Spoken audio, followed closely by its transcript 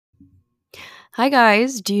Hi,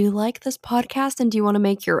 guys. Do you like this podcast and do you want to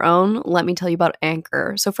make your own? Let me tell you about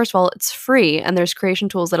Anchor. So, first of all, it's free and there's creation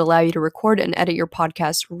tools that allow you to record and edit your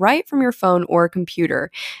podcast right from your phone or computer.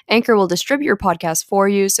 Anchor will distribute your podcast for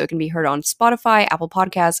you so it can be heard on Spotify, Apple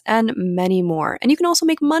Podcasts, and many more. And you can also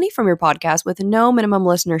make money from your podcast with no minimum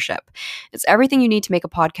listenership. It's everything you need to make a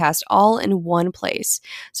podcast all in one place.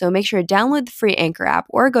 So, make sure to download the free Anchor app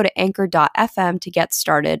or go to anchor.fm to get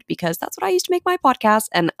started because that's what I used to make my podcast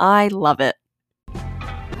and I love it.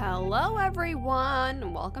 Hello,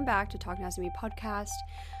 everyone. Welcome back to Talk Nasty to Me podcast.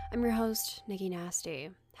 I'm your host, Nikki Nasty.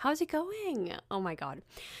 How's it going? Oh my God.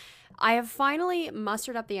 I have finally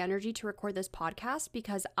mustered up the energy to record this podcast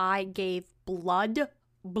because I gave blood,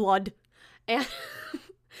 and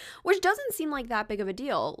which doesn't seem like that big of a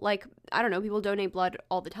deal. Like, I don't know, people donate blood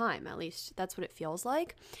all the time. At least that's what it feels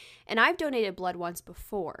like. And I've donated blood once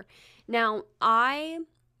before. Now, I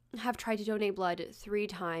have tried to donate blood 3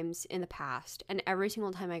 times in the past, and every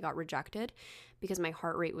single time I got rejected because my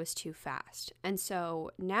heart rate was too fast. And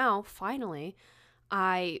so now, finally,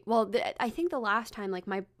 I think the last time, like,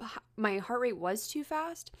 my heart rate was too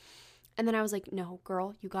fast, and then I was like, no,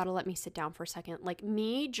 girl, you gotta let me sit down for a second. Like,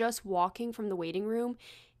 me just walking from the waiting room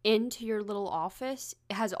into your little office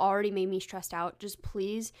has already made me stressed out. Just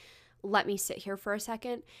please let me sit here for a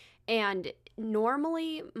second. And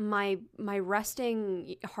normally my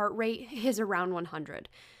resting heart rate is around 100.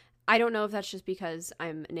 I don't know if that's just because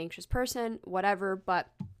I'm an anxious person, whatever, but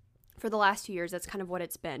for the last 2 years, that's kind of what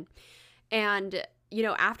it's been. And, you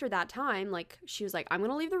know, after that time, like, she was like, I'm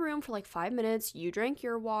going to leave the room for like 5 minutes. You drink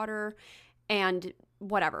your water and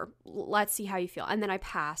whatever, let's see how you feel. And then I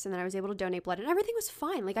passed, and then I was able to donate blood, and everything was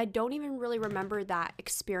fine. Like, I don't even really remember that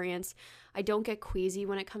experience. I don't get queasy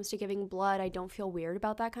when it comes to giving blood. I don't feel weird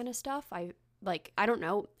about that kind of stuff. I don't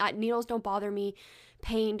know. Needles don't bother me.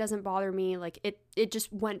 Pain doesn't bother me. Like, it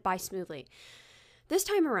just went by smoothly. This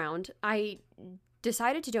time around, I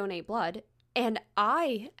decided to donate blood, and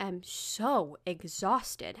I am so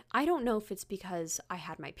exhausted. I don't know if it's because I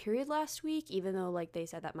had my period last week, even though, like, they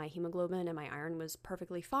said that my hemoglobin and my iron was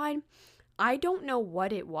perfectly fine. I don't know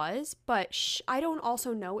what it was, but I don't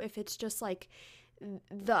also know if it's just, like,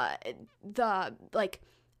 the like,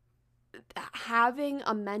 having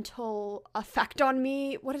a mental effect on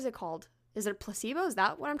me. What is it called? Is it a placebo? Is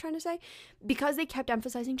that what I'm trying to say? Because they kept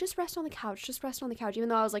emphasizing, just rest on the couch, even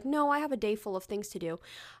though I was like, no, I have a day full of things to do.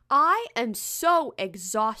 I am so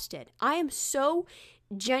exhausted. I am so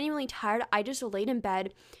genuinely tired. I just laid in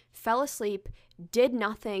bed, fell asleep, did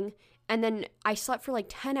nothing, and then I slept for like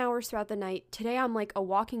 10 hours throughout the night. Today I'm like a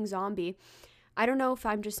walking zombie. I don't know if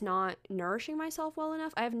I'm just not nourishing myself well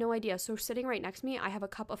enough. I have no idea. So sitting right next to me, I have a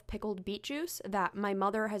cup of pickled beet juice that my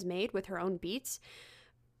mother has made with her own beets,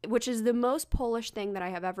 which is the most Polish thing that I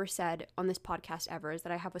have ever said on this podcast ever, is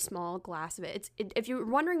that I have a small glass of it. If you're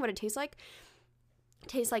wondering what it tastes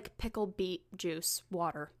like pickled beet juice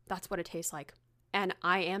water. That's what it tastes like. And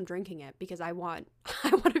I am drinking it because I want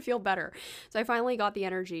to feel better. So I finally got the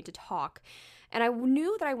energy to talk. And I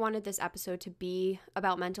knew that I wanted this episode to be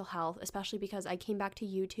about mental health, especially because I came back to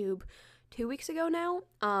YouTube 2 weeks ago now,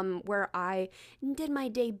 where I did my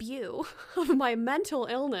debut of my mental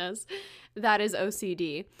illness, that is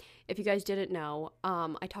OCD. If you guys didn't know,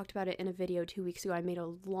 I talked about it in a video 2 weeks ago. I made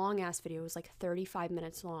a long-ass video. It was like 35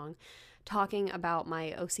 minutes long, talking about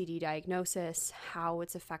my OCD diagnosis, how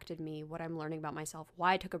it's affected me, what I'm learning about myself,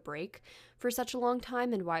 why I took a break for such a long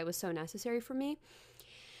time, and why it was so necessary for me.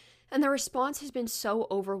 And the response has been so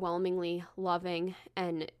overwhelmingly loving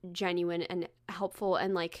and genuine and helpful.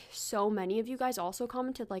 And like, so many of you guys also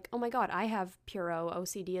commented like, oh my God, I have Puro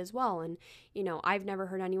OCD as well. And, you know, I've never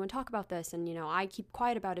heard anyone talk about this. And, you know, I keep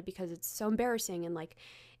quiet about it because it's so embarrassing. And like,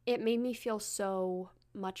 it made me feel so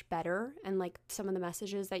much better. And like, some of the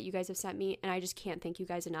messages that you guys have sent me, and I just can't thank you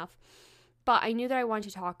guys enough. But I knew that I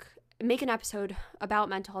wanted to make an episode about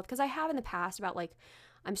mental health, because I have in the past about like,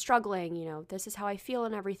 I'm struggling, you know, this is how I feel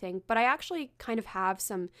and everything. But I actually kind of have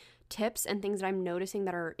some tips and things that I'm noticing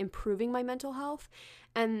that are improving my mental health.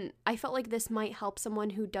 And I felt like this might help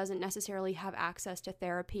someone who doesn't necessarily have access to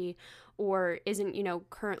therapy, or isn't, you know,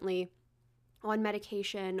 currently on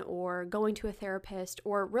medication or going to a therapist,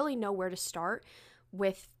 or really know where to start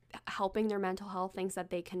with helping their mental health, things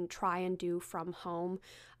that they can try and do from home,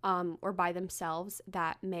 or by themselves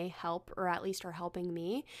that may help, or at least are helping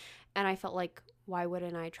me. And I felt like, why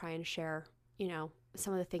wouldn't I try and share, you know,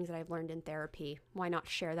 some of the things that I've learned in therapy? Why not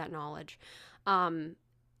share that knowledge? And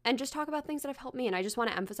just talk about things that have helped me. And I just want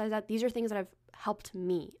to emphasize that these are things that have helped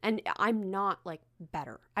me. And I'm not like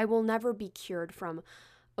better. I will never be cured from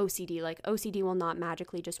OCD. Like, OCD will not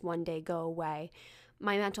magically just one day go away.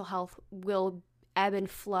 My mental health will ebb and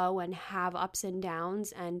flow and have ups and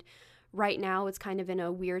downs. And right now it's kind of in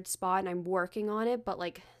a weird spot and I'm working on it, but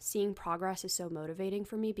like seeing progress is so motivating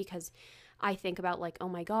for me because I think about like, oh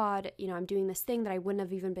my God, I'm doing this thing that I wouldn't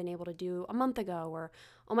have even been able to do a month ago, or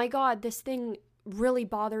oh my God, this thing really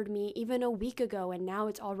bothered me even a week ago and now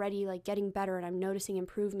it's already like getting better and I'm noticing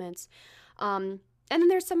improvements. And then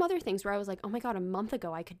there's some other things where I was like, oh my God, a month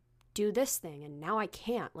ago I could do this thing and now I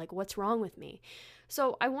can't. Like, what's wrong with me?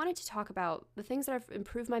 So I wanted to talk about the things that have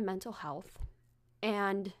improved my mental health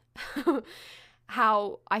and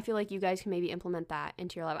how I feel like you guys can maybe implement that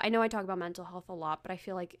into your life. I know I talk about mental health a lot, but I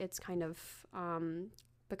feel like it's kind of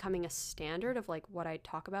becoming a standard of like what I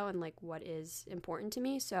talk about and like what is important to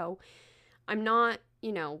me. So I'm not,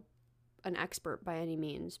 an expert by any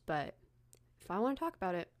means, but if I want to talk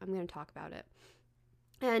about it, I'm going to talk about it.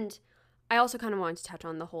 And I also kind of wanted to touch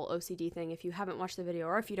on the whole OCD thing. If you haven't watched the video,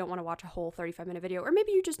 or if you don't want to watch a whole 35-minute video, or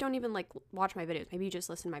maybe you just don't even like watch my videos, maybe you just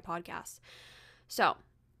listen to my podcast. So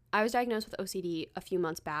I was diagnosed with OCD a few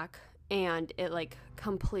months back, and it like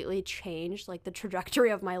completely changed like the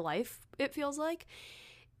trajectory of my life. It feels like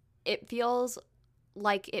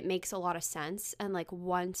it makes a lot of sense. And like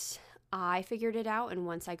once I figured it out and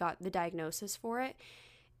once I got the diagnosis for it,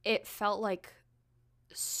 it felt like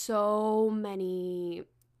so many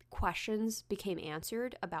questions became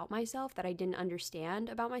answered about myself that I didn't understand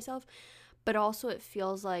about myself. But also it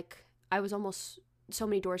feels like I was almost so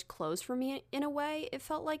many doors closed for me in a way, it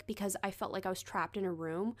felt like, because I felt like I was trapped in a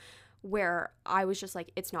room where I was just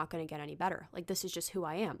like, it's not going to get any better. Like, this is just who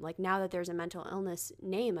I am. Like, now that there's a mental illness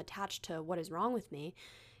name attached to what is wrong with me,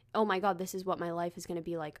 oh my God, this is what my life is going to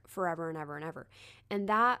be like forever and ever and ever. And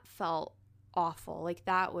that felt awful. Like,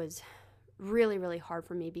 that was really, really hard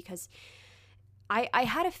for me because I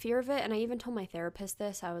had a fear of it. And I even told my therapist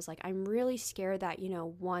this. I was like, I'm really scared that,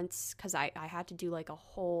 once, because I had to do like a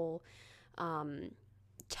whole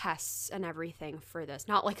tests and everything for this.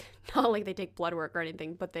 Not like they take blood work or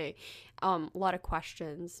anything, but they a lot of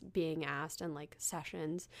questions being asked and like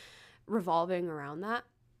sessions revolving around that.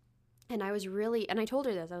 And I told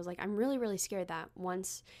her this. I was like, I'm really, really scared that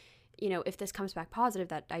once, if this comes back positive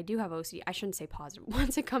that I do have OCD, I shouldn't say positive.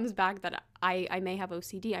 Once it comes back that I may have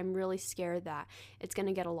OCD, I'm really scared that it's going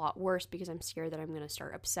to get a lot worse because I'm scared that I'm going to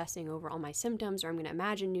start obsessing over all my symptoms, or I'm going to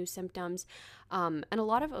imagine new symptoms. And a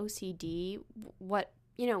lot of OCD, what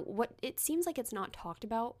it seems like it's not talked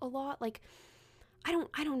about a lot. Like, I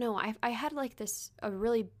don't know. I had like a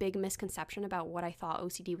really big misconception about what I thought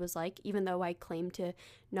OCD was like, even though I claim to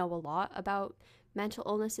know a lot about mental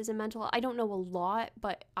illnesses and I don't know a lot,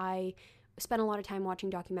 but I spent a lot of time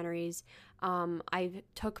watching documentaries. I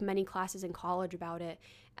took many classes in college about it,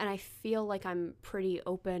 and I feel like I'm pretty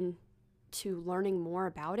open to learning more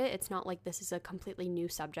about it. It's not like this is a completely new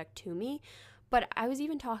subject to me, but I was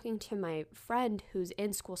even talking to my friend who's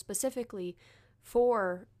in school specifically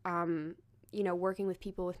for, working with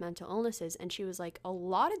people with mental illnesses, and she was like, a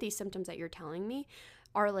lot of these symptoms that you're telling me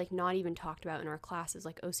are like not even talked about in our classes.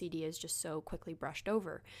 Like, OCD is just so quickly brushed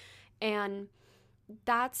over. And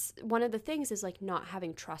that's one of the things, is like not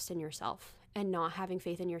having trust in yourself and not having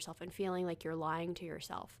faith in yourself and feeling like you're lying to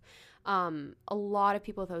yourself. A lot of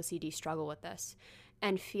people with OCD struggle with this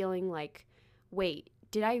and feeling like, wait,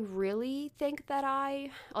 did I really think that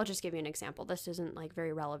I'll just give you an example. This isn't like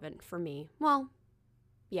very relevant for me. Well,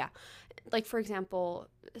 yeah. Like, for example,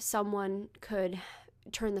 someone could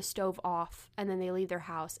turn the stove off and then they leave their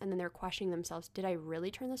house and then they're questioning themselves, did I really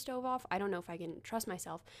turn the stove off? I don't know if I can trust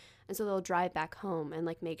myself. And so they'll drive back home and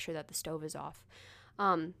like make sure that the stove is off,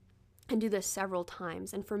 and do this several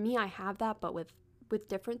times. And for me, I have that, but with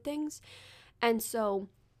different things. And so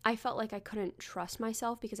I felt like I couldn't trust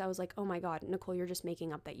myself because I was like, oh my God, Nicole, you're just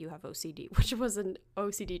making up that you have OCD, which was an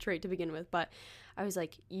OCD trait to begin with. But I was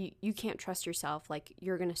like, you can't trust yourself. Like,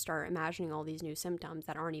 you're going to start imagining all these new symptoms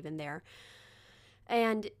that aren't even there.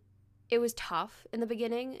 And it was tough in the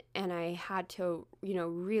beginning, and I had to,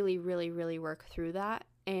 really, really, really work through that.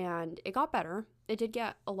 And it got better. It did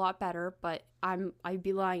get a lot better, but I'd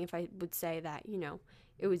be lying if I would say that,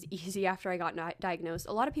 it was easy after I got diagnosed.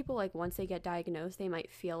 A lot of people, like, once they get diagnosed, they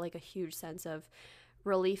might feel like a huge sense of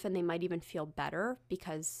relief, and they might even feel better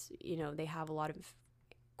because, they have a lot of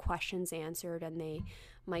questions answered, and they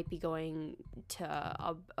might be going to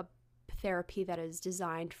a therapy that is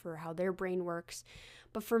designed for how their brain works.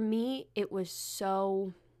 But for me, it was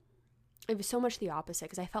so much the opposite,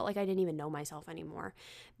 because I felt like I didn't even know myself anymore,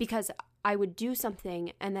 because I would do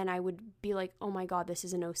something and then I would be like, oh my God, this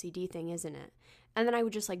is an OCD thing, isn't it? And then I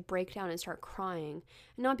would just like break down and start crying,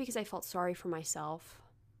 not because I felt sorry for myself,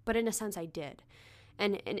 but in a sense I did.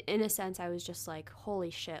 And in a sense I was just like,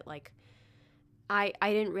 holy shit, like I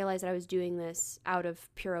didn't realize that I was doing this out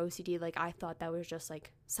of pure OCD. Like, I thought that was just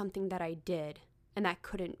like something that I did and that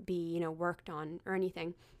couldn't be, worked on or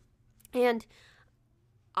anything. And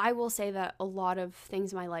I will say that a lot of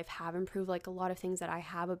things in my life have improved, like a lot of things that I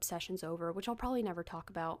have obsessions over, which I'll probably never talk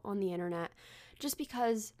about on the internet, just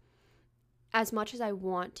because as much as I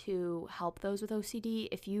want to help those with OCD,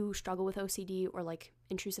 if you struggle with OCD or like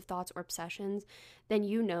intrusive thoughts or obsessions, then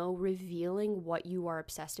revealing what you are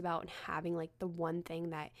obsessed about and having like the one thing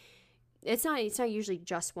that it's not usually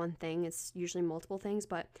just one thing, it's usually multiple things,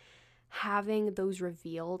 but having those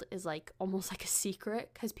revealed is like almost like a secret,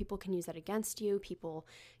 because people can use that against you. People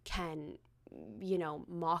can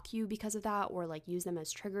mock you because of that, or like use them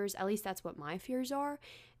as triggers. At least that's what my fears are.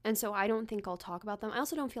 And so I don't think I'll talk about them. I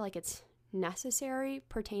also don't feel like it's necessary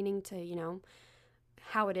pertaining to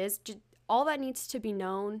how it is. All that needs to be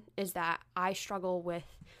known is that I struggle with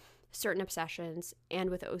certain obsessions and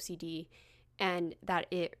with OCD, and that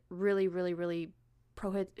it really, really, really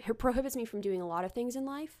prohibits me from doing a lot of things in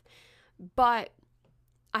life. But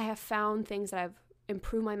I have found things that have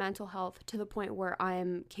improved my mental health to the point where I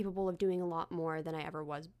am capable of doing a lot more than I ever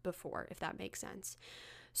was before, if that makes sense.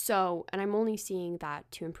 So, and I'm only seeing that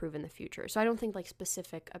to improve in the future. So I don't think like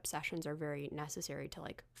specific obsessions are very necessary to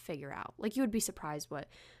like figure out. Like, you would be surprised what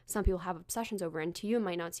some people have obsessions over, and to you it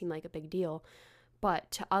might not seem like a big deal,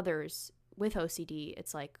 but to others with OCD,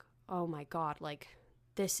 it's like, oh my God, like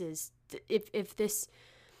this is, if this,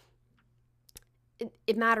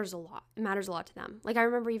 it matters a lot. It matters a lot to them. Like, I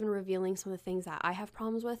remember even revealing some of the things that I have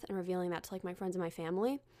problems with and revealing that to like my friends and my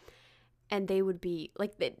family. And they would be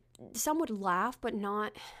like, some would laugh, but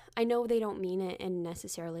not, I know they don't mean it in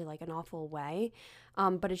necessarily like an awful way.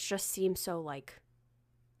 But it just seems so like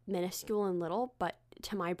minuscule and little, but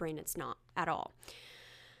to my brain, it's not at all.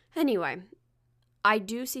 Anyway, I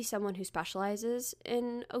do see someone who specializes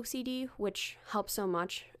in OCD, which helps so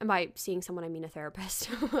much. And by seeing someone, I mean a therapist.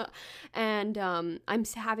 And I'm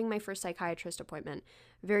having my first psychiatrist appointment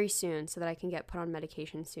very soon so that I can get put on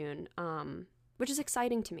medication soon, which is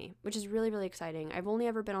exciting to me, which is really, really exciting. I've only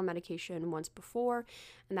ever been on medication once before,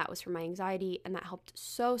 and that was for my anxiety, and that helped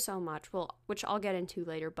so, so much, which I'll get into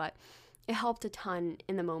later, but it helped a ton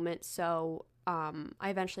in the moment. So I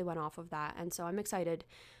eventually went off of that, and so I'm excited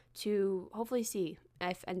to hopefully see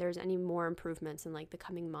if there's any more improvements in like the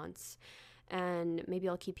coming months, and maybe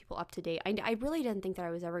I'll keep people up to date. I really didn't think that I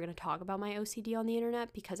was ever going to talk about my OCD on the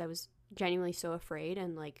internet, because I was genuinely so afraid,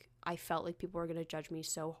 and like I felt like people were going to judge me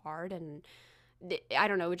so hard, and I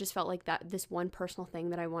don't know, it just felt like that this one personal thing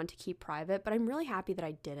that I wanted to keep private. But I'm really happy that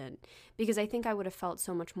I didn't, because I think I would have felt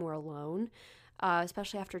so much more alone,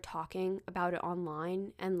 especially after talking about it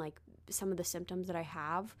online and like some of the symptoms that I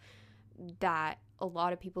have that a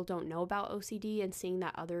lot of people don't know about OCD, and seeing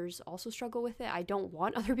that others also struggle with it. I don't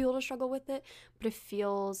want other people to struggle with it, but it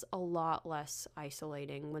feels a lot less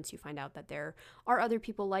isolating once you find out that there are other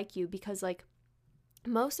people like you, because like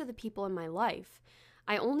most of the people in my life,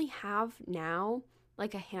 I only have now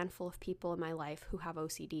like a handful of people in my life who have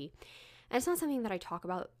OCD. And it's not something that I talk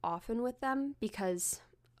about often with them, because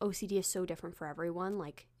OCD is so different for everyone.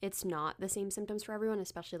 Like, it's not the same symptoms for everyone,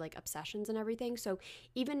 especially like obsessions and everything. So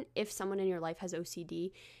even if someone in your life has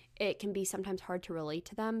OCD, it can be sometimes hard to relate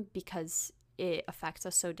to them because it affects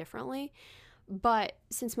us so differently. But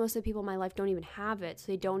since most of the people in my life don't even have it, so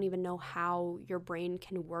they don't even know how your brain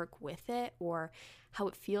can work with it or how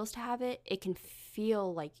it feels to have it, it can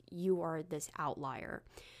feel like you are this outlier.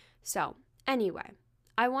 So anyway,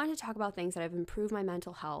 I wanted to talk about things that have improved my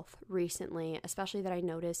mental health recently, especially that I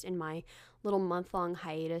noticed in my little month-long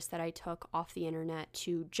hiatus that I took off the internet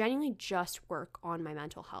to genuinely just work on my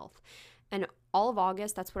mental health. And all of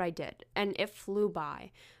August, that's what I did. And it flew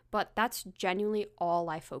by. But that's genuinely all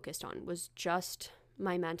I focused on, was just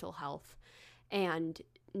my mental health and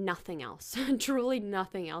nothing else. Truly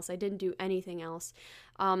nothing else. I didn't do anything else.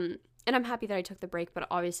 And I'm happy that I took the break, but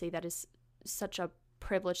obviously that is such a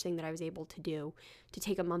privileged thing that I was able to do, to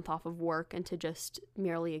take a month off of work and to just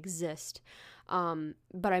merely exist.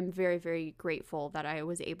 But I'm very, very grateful that I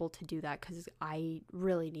was able to do that, because I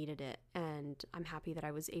really needed it. And I'm happy that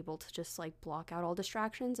I was able to just like block out all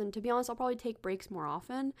distractions. And to be honest, I'll probably take breaks more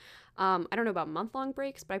often. I don't know about month-long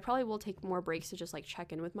breaks, but I probably will take more breaks to just like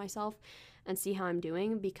check in with myself and see how I'm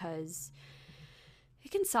doing, because it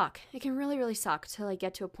can suck. It can really, really suck to like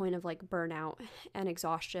get to a point of like burnout and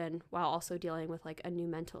exhaustion while also dealing with like a new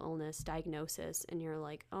mental illness diagnosis. And you're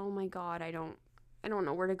like, oh my God, I don't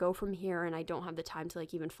know where to go from here. And I don't have the time to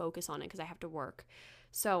like even focus on it because I have to work.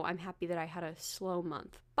 So I'm happy that I had a slow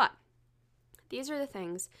month. But these are the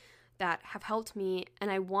things that have helped me. And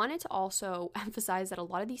I wanted to also emphasize that a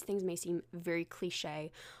lot of these things may seem very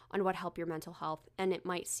cliche on what help your mental health. And it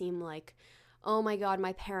might seem like, oh my God,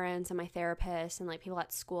 my parents and my therapist and like people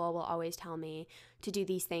at school will always tell me to do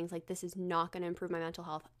these things. Like, this is not going to improve my mental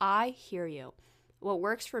health. I hear you. What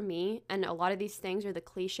works for me, and a lot of these things are the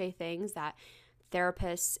cliche things that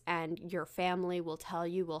therapists and your family will tell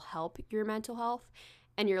you will help your mental health.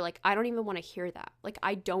 And you're like, I don't even want to hear that. Like,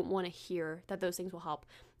 I don't want to hear that those things will help.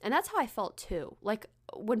 And that's how I felt too. Like,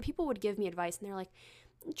 when people would give me advice and they're like,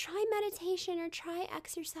 try meditation or try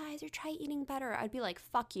exercise or try eating better, I'd be like,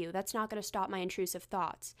 fuck you. That's not going to stop my intrusive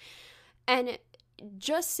thoughts. And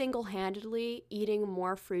just single-handedly eating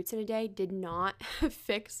more fruits in a day did not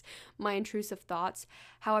fix my intrusive thoughts.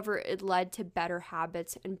 However, it led to better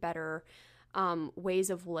habits and better ways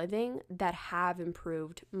of living that have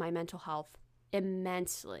improved my mental health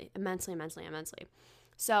immensely.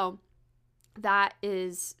 So that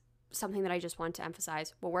is something that I just want to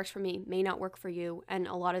emphasize. What works for me may not work for you. And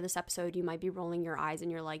a lot of this episode, you might be rolling your eyes and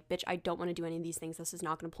you're like, bitch, I don't want to do any of these things. This is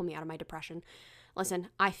not going to pull me out of my depression. Listen,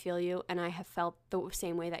 I feel you, and I have felt the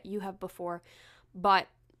same way that you have before, but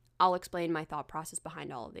I'll explain my thought process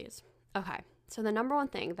behind all of these. Okay, so the number one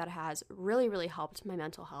thing that has really, really helped my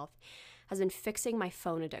mental health has been fixing my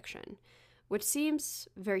phone addiction, which seems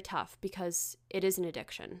very tough because it is an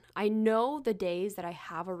addiction. I know the days that I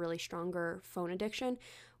have a really stronger phone addiction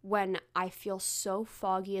when I feel so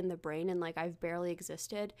foggy in the brain and like I've barely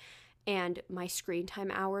existed, and my screen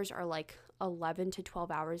time hours are like 11 to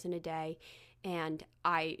 12 hours in a day, and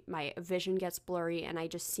my vision gets blurry and I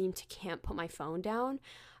just seem to can't put my phone down.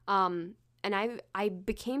 And I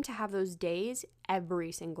became to have those days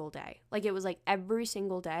every single day. Like, it was like every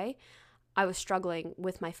single day I was struggling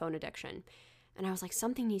with my phone addiction. And I was like,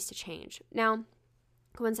 something needs to change. Now,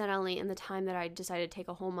 coincidentally, in the time that I decided to take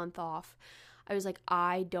a whole month off, I was like,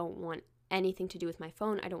 I don't want anything to do with my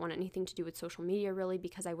phone. I don't want anything to do with social media, really,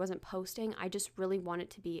 because I wasn't posting. I just really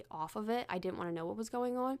wanted to be off of it. I didn't want to know what was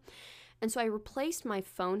going on. And so I replaced my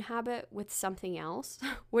phone habit with something else,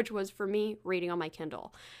 which was, for me, reading on my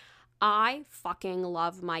Kindle. I fucking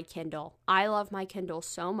love my Kindle. I love my Kindle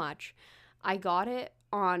so much. I got it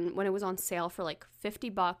when it was on sale for like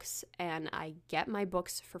 $50, and I get my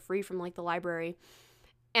books for free from like the library.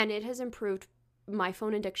 And it has improved my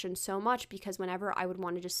phone addiction so much, because whenever I would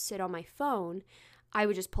want to just sit on my phone, I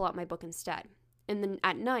would just pull out my book instead. And then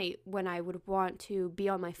at night, when I would want to be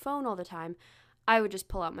on my phone all the time, I would just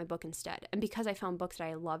pull out my book instead. And because I found books that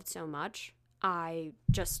I loved so much, I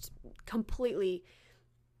just completely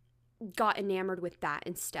got enamored with that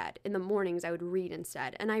instead. In the mornings, I would read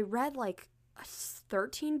instead. And I read like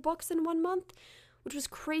 13 books in 1 month, which was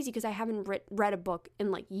crazy because I haven't read a book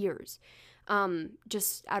in like years.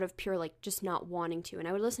 Just out of pure, like, just not wanting to. And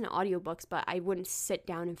I would listen to audiobooks, but I wouldn't sit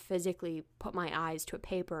down and physically put my eyes to a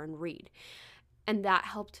paper and read. And that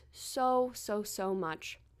helped so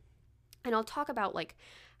much. And I'll talk about like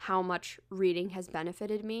how much reading has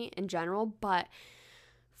benefited me in general, but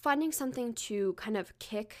finding something to kind of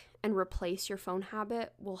kick and replace your phone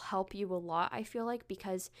habit will help you a lot, I feel like,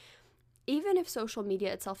 because even if social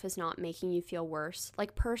media itself is not making you feel worse,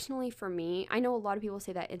 like personally for me, I know a lot of people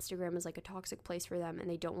say that Instagram is like a toxic place for them and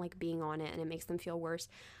they don't like being on it and it makes them feel worse.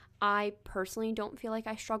 I personally don't feel like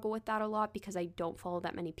I struggle with that a lot because I don't follow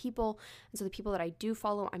that many people. And so the people that I do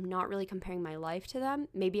follow, I'm not really comparing my life to them.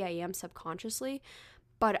 Maybe I am subconsciously,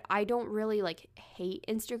 but I don't really like hate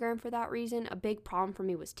Instagram for that reason. A big problem for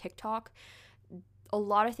me was TikTok. A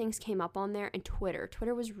lot of things came up on there, and Twitter.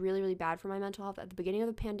 Twitter was really, really bad for my mental health at the beginning of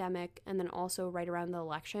the pandemic, and then also right around the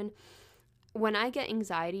election. When I get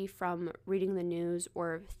anxiety from reading the news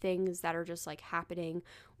or things that are just like happening,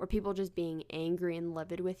 or people just being angry and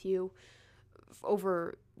livid with you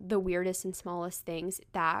over the weirdest and smallest things,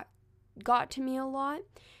 that got to me a lot.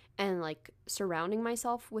 And like surrounding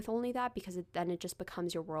myself with only that, because then it just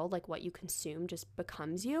becomes your world. Like, what you consume just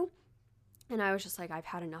becomes you. And I was just like, I've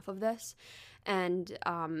had enough of this. And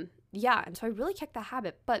and so I really kicked that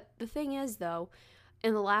habit. But the thing is, though,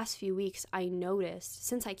 in the last few weeks, I noticed,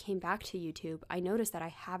 since I came back to YouTube, I noticed that I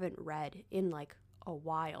haven't read in like a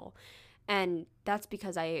while. And that's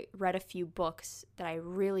because I read a few books that I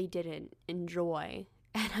really didn't enjoy.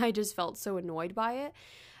 And I just felt so annoyed by it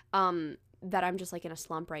that I'm just like in a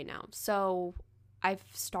slump right now. So I've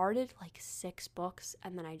started like 6 books,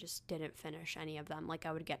 and then I just didn't finish any of them. Like,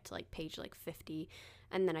 I would get to like page like 50,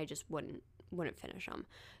 and then I just wouldn't finish them.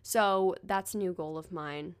 So that's a new goal of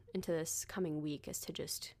mine into this coming week, is to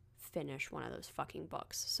just finish one of those fucking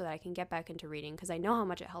books so that I can get back into reading, because I know how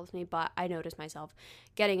much it helps me, but I notice myself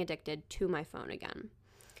getting addicted to my phone again.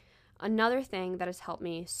 Another thing that has helped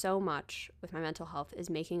me so much with my mental health is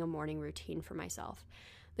making a morning routine for myself.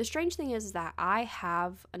 The strange thing is that I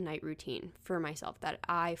have a night routine for myself that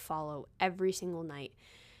I follow every single night.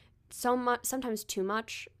 So much, sometimes too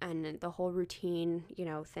much, and the whole routine,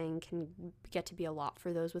 thing can get to be a lot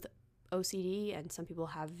for those with OCD, and some people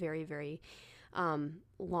have very, very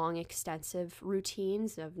long, extensive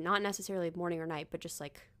routines of not necessarily morning or night, but just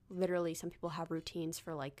like literally some people have routines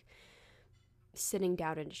for like sitting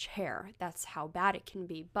down in a chair. That's how bad it can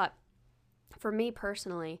be. But for me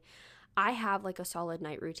personally, I have like a solid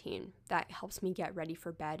night routine that helps me get ready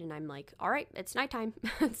for bed, and I'm like, all right, it's nighttime.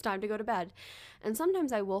 It's time to go to bed. And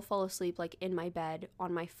sometimes I will fall asleep like in my bed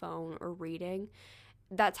on my phone or reading.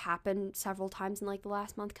 That's happened several times in like the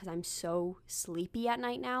last month because I'm so sleepy at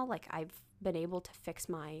night now. Like I've been able to fix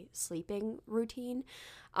my sleeping routine.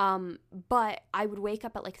 But I would wake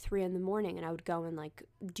up at like 3 a.m. and I would go and like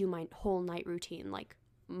do my whole night routine, like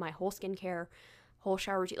my whole skincare, whole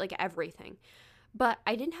shower routine, like everything. But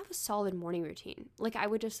I didn't have a solid morning routine. Like I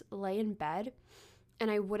would just lay in bed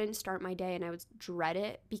and I wouldn't start my day, and I would dread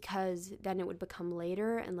it because then it would become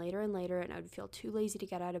later and later and later, and I would feel too lazy to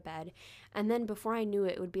get out of bed. And then before I knew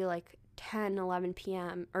it, it would be like 10 or 11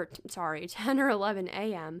 a.m.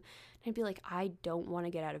 And I'd be like, I don't want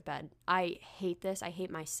to get out of bed. I hate this. I hate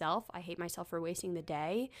myself. I hate myself for wasting the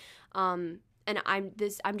day. And I'm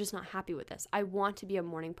just not happy with this. I want to be a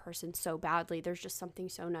morning person so badly. There's just something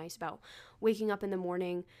so nice about waking up in the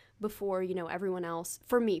morning before, everyone else.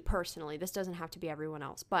 For me personally, this doesn't have to be everyone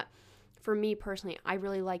else, but for me personally, I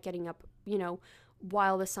really like getting up,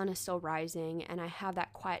 while the sun is still rising, and I have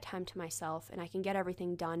that quiet time to myself, and I can get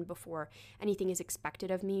everything done before anything is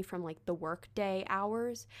expected of me from like the work day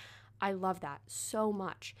hours. I love that so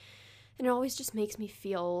much. And it always just makes me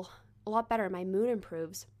feel a lot better. My mood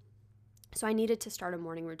improves. So I needed to start a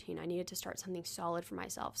morning routine. I needed to start something solid for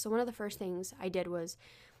myself. So one of the first things I did was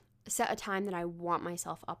set a time that I want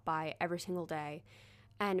myself up by every single day.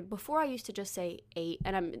 And before I used to just say 8,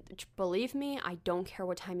 and believe me, I don't care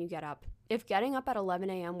what time you get up. If getting up at 11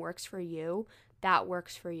 a.m. works for you, that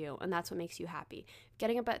works for you, and that's what makes you happy. If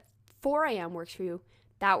getting up at 4 a.m. works for you,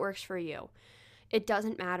 that works for you. It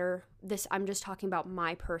doesn't matter. I'm just talking about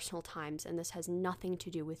my personal times, and this has nothing to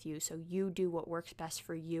do with you. So you do what works best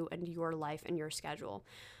for you and your life and your schedule.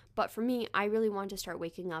 But for me, I really wanted to start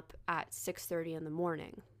waking up at 6:30 in the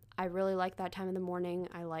morning. I really like that time in the morning.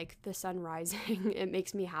 I like the sun rising. It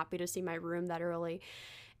makes me happy to see my room that early.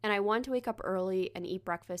 And I wanted to wake up early and eat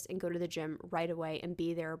breakfast and go to the gym right away and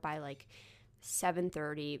be there by like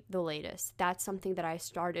 7:30, the latest. That's something that I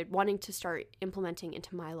started wanting to start implementing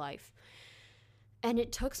into my life. And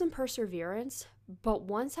it took some perseverance, but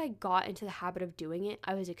once I got into the habit of doing it,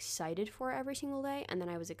 I was excited for it every single day, and then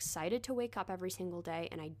I was excited to wake up every single day,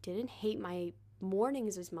 and I didn't hate my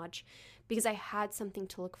mornings as much because I had something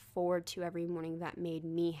to look forward to every morning that made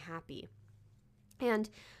me happy.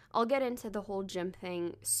 And I'll get into the whole gym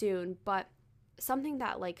thing soon, but something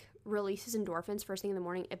that like releases endorphins first thing in the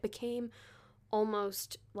morning, it became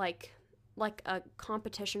almost like a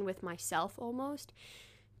competition with myself almost,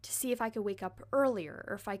 to see if I could wake up earlier,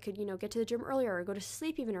 or if I could, get to the gym earlier, or go to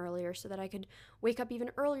sleep even earlier so that I could wake up even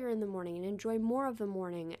earlier in the morning and enjoy more of the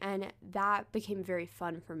morning. And that became very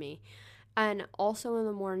fun for me. And also in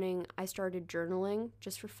the morning, I started journaling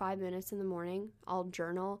just for 5 minutes in the morning. I'll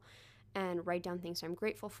journal and write down things I'm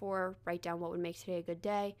grateful for, write down what would make today a good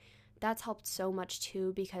day. That's helped so much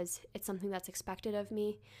too because it's something that's expected of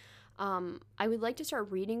me. I would like to start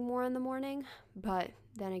reading more in the morning, but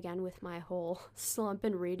then again, with my whole slump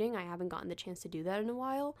in reading, I haven't gotten the chance to do that in a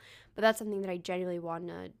while. But that's something that I genuinely want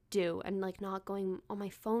to do, and like not going on my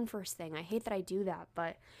phone first thing. I hate that I do that,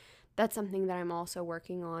 but that's something that I'm also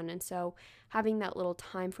working on. And so having that little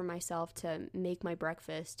time for myself to make my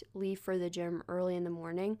breakfast, leave for the gym early in the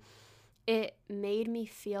morning, it made me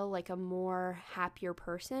feel like a more happier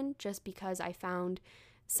person, just because I found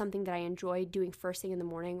something that I enjoyed doing first thing in the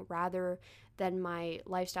morning rather than my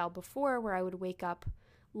lifestyle before, where I would wake up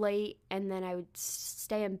late and then I would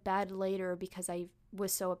stay in bed later because I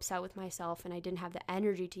was so upset with myself and I didn't have the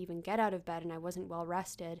energy to even get out of bed and I wasn't well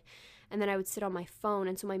rested. And then I would sit on my phone,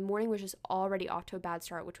 and so my morning was just already off to a bad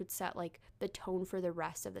start, which would set like the tone for the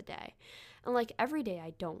rest of the day. And like every day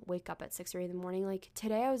I don't wake up at 6:30 in the morning. Like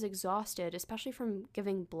today I was exhausted, especially from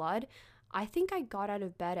giving blood. I think I got out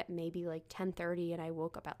of bed at maybe like 10:30 and I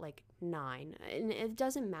woke up at like 9. And it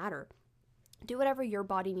doesn't matter. Do whatever your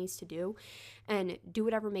body needs to do and do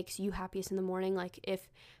whatever makes you happiest in the morning. Like if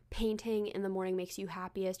painting in the morning makes you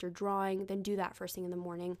happiest, or drawing, then do that first thing in the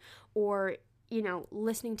morning. Or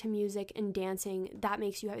listening to music and dancing, that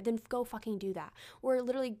makes you happy, then go fucking do that. Or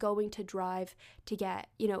literally going to drive to get,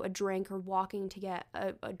 a drink, or walking to get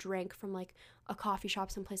a drink from like a coffee shop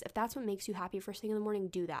someplace. If that's what makes you happy first thing in the morning,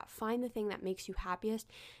 do that. Find the thing that makes you happiest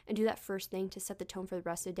and do that first thing to set the tone for the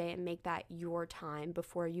rest of the day and make that your time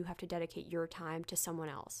before you have to dedicate your time to someone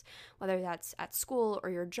else. Whether that's at school or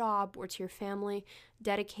your job or to your family,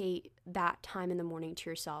 dedicate that time in the morning to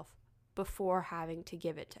yourself before having to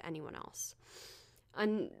give it to anyone else.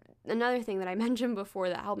 Another thing that I mentioned before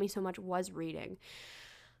that helped me so much was reading.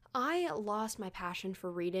 I lost my passion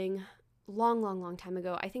for reading long time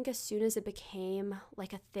ago. I think as soon as it became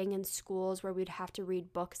like a thing in schools where we'd have to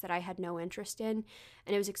read books that I had no interest in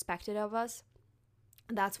and it was expected of us,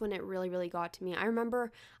 that's when it really got to me. I don't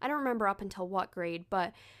remember up until what grade,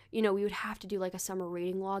 but we would have to do like a summer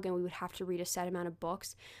reading log and we would have to read a set amount of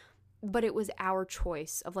books. But it was our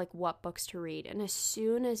choice of like what books to read. And as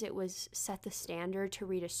soon as it was set the standard to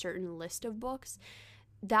read a certain list of books,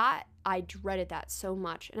 that I dreaded that so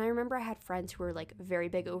much. And I remember I had friends who were like very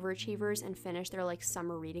big overachievers and finished their like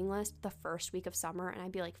summer reading list the first week of summer, and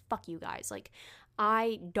I'd be like, fuck you guys, like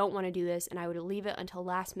I don't want to do this, and I would leave it until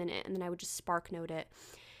last minute and then I would just spark note it.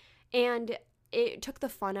 And it took the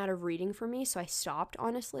fun out of reading for me, so I stopped.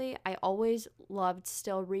 Honestly, I always loved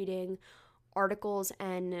still reading articles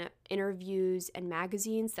and interviews and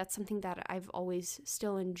magazines. That's something that I've always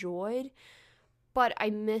still enjoyed, but I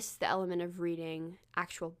miss the element of reading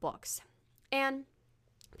actual books. And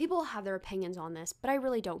people have their opinions on this, but I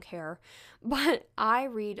really don't care. But I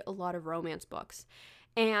read a lot of romance books,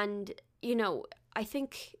 and I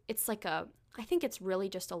think it's really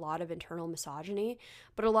just a lot of internal misogyny,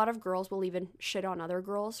 but a lot of girls will even shit on other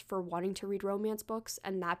girls for wanting to read romance books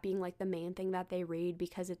and that being like the main thing that they read,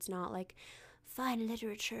 because it's not like fine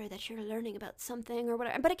literature that you're learning about something or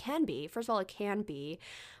whatever. But it can be. First of all, it can be.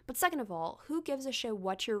 But second of all, who gives a shit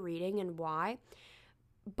what you're reading and why?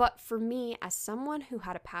 But for me, as someone who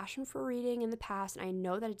had a passion for reading in the past, and I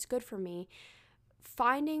know that it's good for me,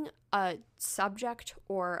 finding a subject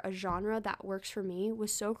or a genre that works for me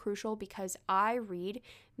was so crucial, because I read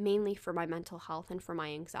mainly for my mental health and for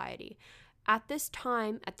my anxiety. At this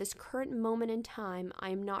time, at this current moment in time,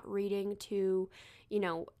 I'm not reading to,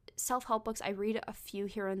 self-help books. I read a few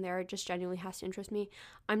here and there. It just genuinely has to interest me.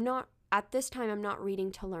 At this time, I'm not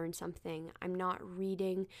reading to learn something. I'm not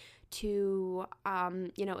reading to,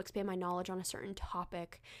 expand my knowledge on a certain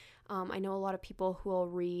topic. I know a lot of people who will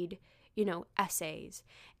read essays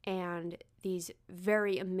and these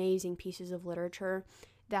very amazing pieces of literature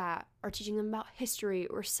that are teaching them about history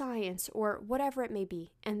or science or whatever it may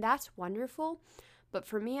be. And that's wonderful. But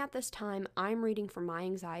for me at this time, I'm reading for my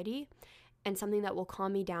anxiety and something that will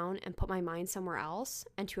calm me down and put my mind somewhere else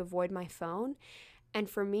and to avoid my phone. And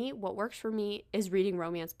for me, what works for me is reading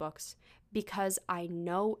romance books, because I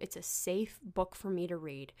know it's a safe book for me to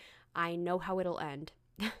read. I know how it'll end.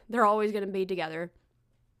 They're always going to be together.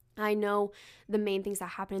 I know the main things that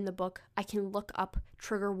happen in the book. I can look up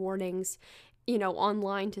trigger warnings,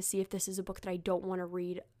 online to see if this is a book that I don't want to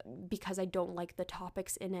read because I don't like the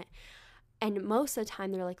topics in it. And most of the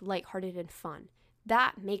time they're like lighthearted and fun.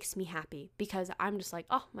 That makes me happy, because I'm just like,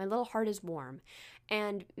 oh, my little heart is warm.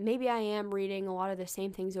 And maybe I am reading a lot of the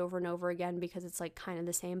same things over and over again because it's like kind of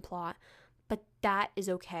the same plot, but that is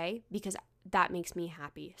okay, because that makes me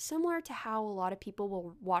happy. Similar to how a lot of people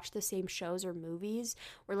will watch the same shows or movies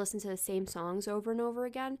or listen to the same songs over and over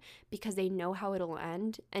again because they know how it'll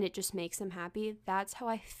end and it just makes them happy. That's how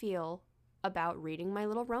I feel about reading my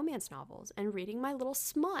little romance novels and reading my little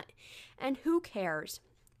smut. And who cares?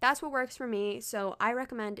 That's what works for me. So I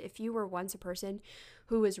recommend, if you were once a person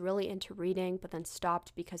who was really into reading but then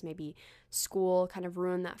stopped because maybe school kind of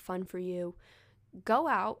ruined that fun for you, go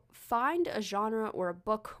out, find a genre or a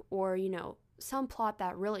book or, some plot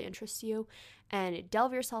that really interests you, and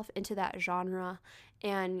delve yourself into that genre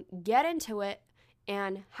and get into it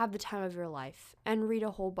and have the time of your life and read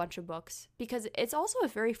a whole bunch of books, because it's also a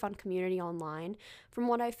very fun community online. From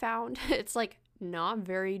what I found, it's like not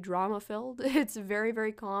very drama filled. It's very,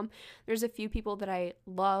 very calm. There's a few people that I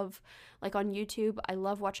love, like on YouTube. I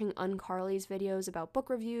love watching Uncarly's videos about book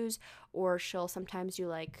reviews, or she'll sometimes do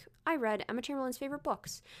like, I read Emma Chamberlain's favorite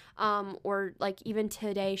books. Or like even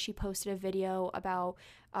today she posted a video about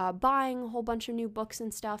buying a whole bunch of new books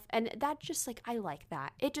and stuff. And that just like, I like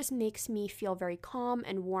that. It just makes me feel very calm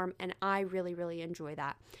and warm, and I really, really enjoy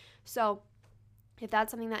that. So if that's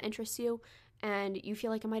something that interests you and you feel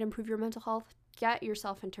like it might improve your mental health, get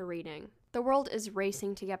yourself into reading. The world is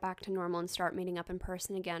racing to get back to normal and start meeting up in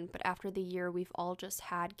person again, but after the year we've all just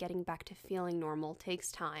had, getting back to feeling normal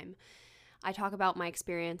takes time. I talk about my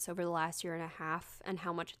experience over the last year and a half and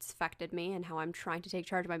how much it's affected me and how I'm trying to take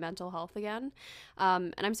charge of my mental health again.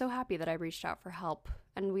 And I'm so happy that I reached out for help.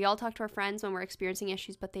 And we all talk to our friends when we're experiencing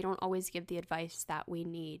issues, but they don't always give the advice that we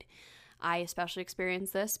need. I especially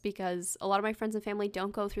experience this because a lot of my friends and family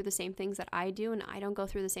don't go through the same things that I do, and I don't go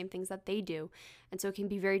through the same things that they do. And so it can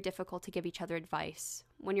be very difficult to give each other advice.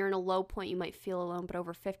 When you're in a low point, you might feel alone, but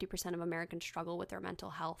over 50% of Americans struggle with their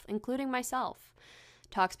mental health, including myself.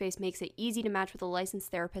 Talkspace makes it easy to match with a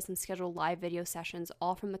licensed therapist and schedule live video sessions,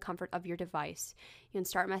 all from the comfort of your device. You can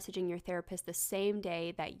start messaging your therapist the same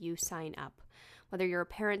day that you sign up. Whether you're a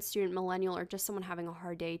parent, student, millennial, or just someone having a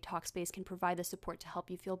hard day, Talkspace can provide the support to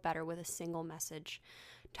help you feel better with a single message.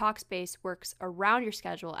 Talkspace works around your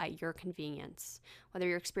schedule at your convenience. Whether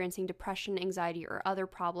you're experiencing depression, anxiety, or other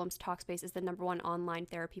problems, Talkspace is the #1 online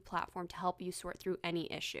therapy platform to help you sort through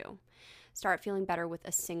any issue. Start feeling better with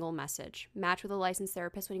a single message. Match with a licensed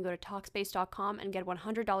therapist when you go to Talkspace.com and get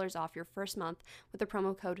 $100 off your first month with the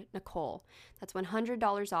promo code Nicole. That's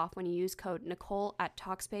 $100 off when you use code Nicole at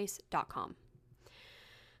Talkspace.com.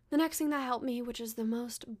 The next thing that helped me, which is the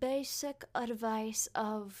most basic advice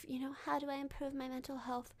of, how do I improve my mental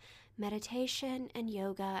health? Meditation and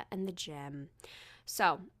yoga and the gym.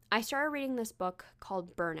 So I started reading this book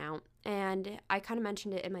called Burnout, and I kind of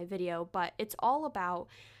mentioned it in my video, but it's all about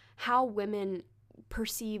how women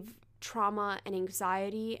perceive trauma and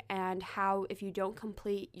anxiety, and how if you don't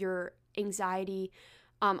complete your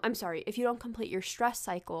if you don't complete your stress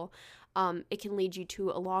cycle, it can lead you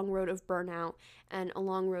to a long road of burnout and a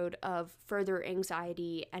long road of further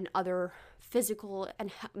anxiety and other physical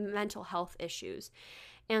and mental health issues.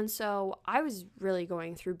 And so I was really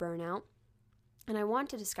going through burnout, and I wanted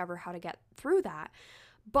to discover how to get through that.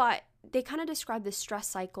 But they kind of describe the stress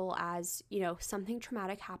cycle as, something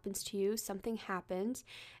traumatic happens to you, something happens,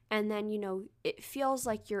 and then, it feels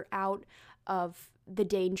like you're out of the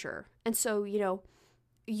danger. And so, you know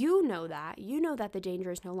that the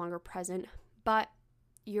danger is no longer present, but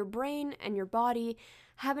your brain and your body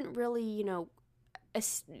haven't really,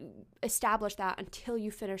 established that until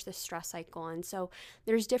you finish the stress cycle. And so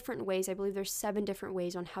there's different ways. I believe there's 7 different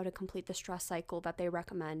ways on how to complete the stress cycle that they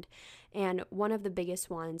recommend. And one of the biggest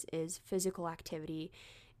ones is physical activity.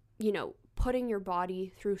 Putting your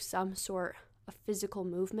body through some sort of physical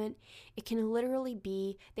movement. It can literally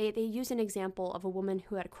be, they use an example of a woman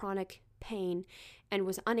who had chronic pain and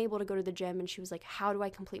was unable to go to the gym, and she was like, how do I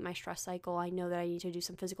complete my stress cycle? I know that I need to do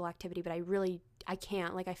some physical activity, but I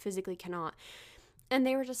can't, I physically cannot. And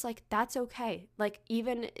they were just like, that's okay.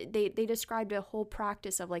 Even they described a whole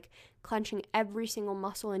practice of clenching every single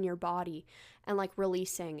muscle in your body and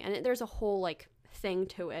releasing. And there's a whole thing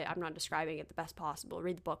to it. I'm not describing it the best possible.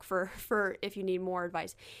 Read the book for if you need more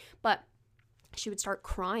advice. But she would start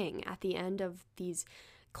crying at the end of these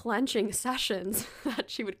clenching sessions that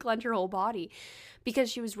she would clench her whole body because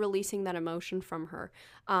she was releasing that emotion from her.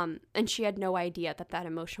 And she had no idea that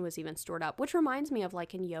emotion was even stored up, which reminds me of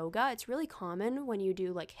in yoga, it's really common when you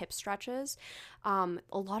do hip stretches. A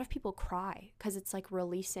lot of people cry because it's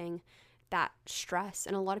releasing that stress.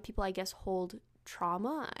 And a lot of people, I guess, hold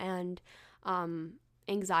trauma and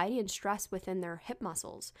anxiety and stress within their hip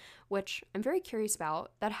muscles, which I'm very curious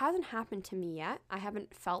about. That hasn't happened to me yet. I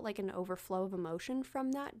haven't felt an overflow of emotion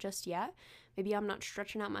from that just yet. Maybe I'm not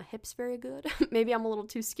stretching out my hips very good. Maybe I'm a little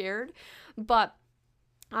too scared. But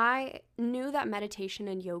I knew that meditation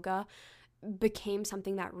and yoga became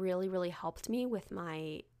something that really, really helped me with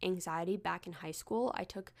my anxiety back in high school. I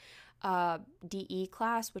took a DE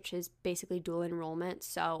class, which is basically dual enrollment.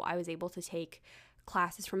 So I was able to take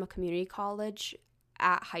classes from a community college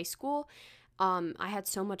at high school. I had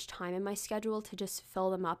so much time in my schedule to just fill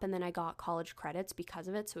them up, and then I got college credits because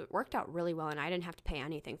of it, so it worked out really well, and I didn't have to pay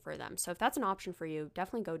anything for them. So if that's an option for you,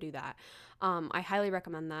 definitely go do that. I highly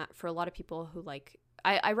recommend that for a lot of people who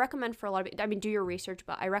I recommend for a lot of, do your research,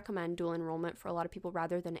 but I recommend dual enrollment for a lot of people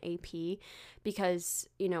rather than AP because,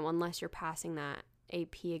 unless you're passing that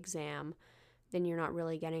AP exam, then you're not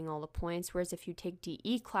really getting all the points. Whereas if you take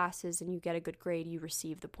DE classes and you get a good grade, you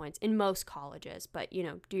receive the points in most colleges. But,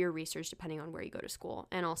 do your research depending on where you go to school,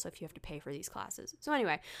 and also if you have to pay for these classes. So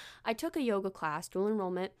anyway, I took a yoga class, dual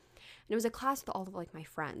enrollment, and it was a class with all of my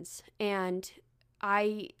friends. And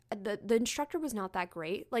the instructor was not that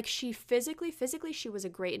great. She physically, she was a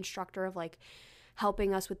great instructor of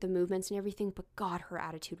helping us with the movements and everything, but God, her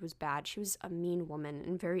attitude was bad. She was a mean woman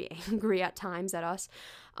and very angry at times at us.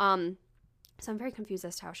 So I'm very confused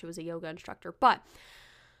as to how she was a yoga instructor. But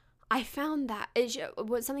I found that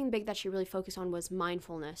what something big that she really focused on was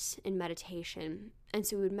mindfulness and meditation. And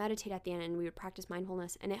so we would meditate at the end and we would practice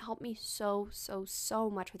mindfulness, and it helped me so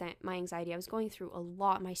much with my anxiety. I was going through a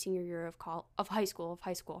lot my senior year of high school,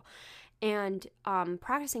 and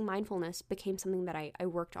practicing mindfulness became something that I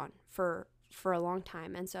worked on for a long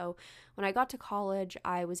time. And so when I got to college,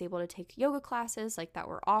 I was able to take yoga classes like that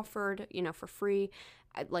were offered, for free,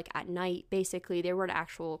 like at night. Basically, they weren't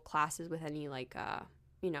actual classes with any like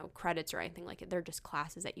credits or anything like it. They're just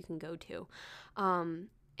classes that you can go to.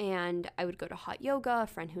 And I would go to hot yoga, a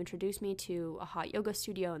friend who introduced me to a hot yoga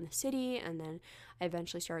studio in the city, and then I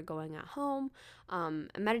eventually started going at home. And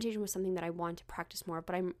meditation was something that I wanted to practice more,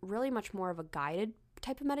 but I'm really much more of a guided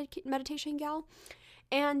type of meditation gal.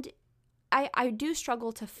 And I do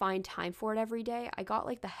struggle to find time for it every day. I got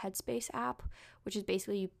like the Headspace app, which is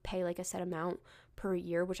basically you pay like a set amount per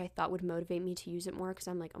year, which I thought would motivate me to use it more, because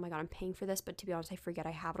I'm like, oh my God, I'm paying for this. But to be honest, I forget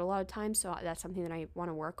I have it a lot of times. So that's something that I want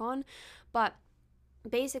to work on. But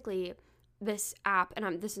basically, this app,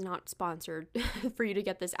 and this is not sponsored for you to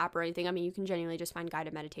get this app or anything. I mean, you can genuinely just find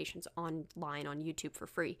guided meditations online on YouTube for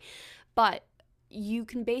free. But you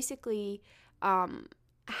can basically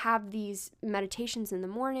have these meditations in the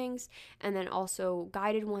mornings, and then also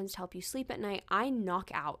guided ones to help you sleep at night. I knock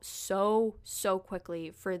out so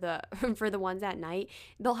quickly for the for the ones at night.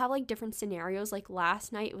 They'll have like different scenarios. Like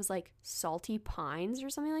last night it was like salty pines or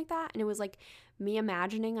something like that, and it was like me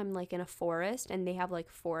imagining I'm like in a forest, and they have like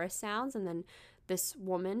forest sounds, and then this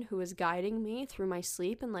woman who was guiding me through my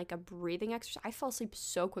sleep and like a breathing exercise. I fell asleep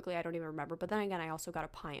so quickly I don't even remember. But then again, I also got a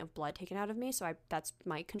pint of blood taken out of me, so that's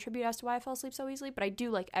might contribute as to why I fell asleep so easily. But I do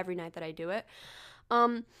like every night that I do it.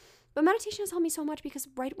 But meditation has helped me so much, because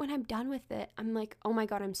right when I'm done with it, I'm like, oh my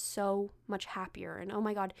God, I'm so much happier, and oh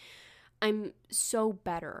my God, I'm so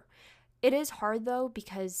better. It is hard though,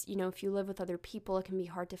 because, if you live with other people, it can be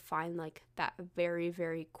hard to find like that very,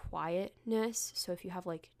 very quietness. So if you have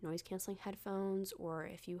like noise canceling headphones, or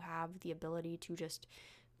if you have the ability to just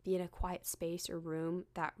be in a quiet space or room,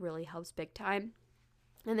 that really helps big time.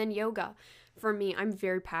 And then yoga. For me, I'm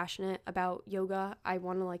very passionate about yoga. I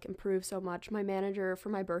want to like improve so much. My manager for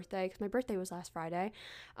my birthday, because my birthday was last Friday,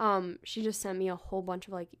 she just sent me a whole bunch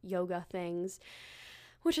of like yoga things,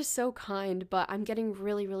 which is so kind, but I'm getting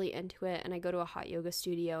really, really into it. And I go to a hot yoga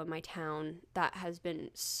studio in my town that has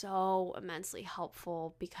been so immensely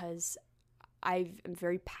helpful, because I'm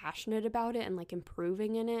very passionate about it and like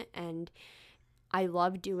improving in it. And I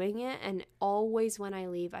love doing it. And always when I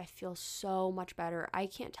leave, I feel so much better. I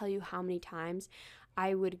can't tell you how many times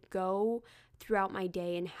I would go throughout my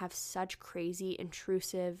day and have such crazy,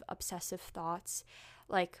 intrusive, obsessive thoughts,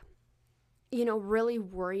 like, really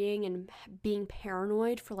worrying and being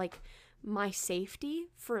paranoid for like my safety,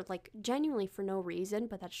 for like genuinely for no reason,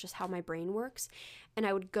 but that's just how my brain works. And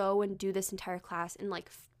I would go and do this entire class and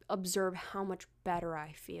like observe how much better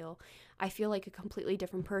I feel. I feel like a completely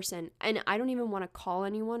different person. And I don't even want to call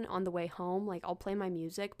anyone on the way home. Like I'll play my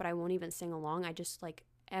music, but I won't even sing along. I just like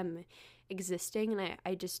am existing, and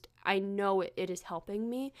I know it is helping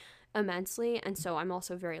me immensely. And so I'm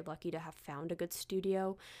also very lucky to have found a good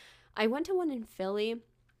studio. I went to one in Philly,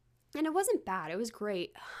 and it wasn't bad. It was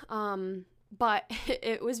great. But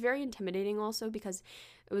it was very intimidating also, because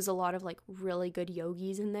it was a lot of like really good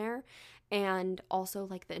yogis in there. And also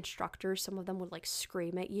like the instructors, some of them would like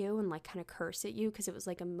scream at you and like kind of curse at you, because it was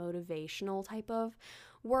like a motivational type of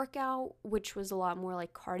workout, which was a lot more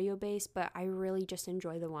like cardio based. But I really just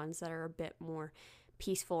enjoy the ones that are a bit more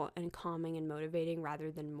peaceful and calming and motivating,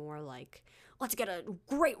 rather than more like, let's get a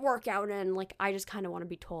great workout in. Like I just kind of want to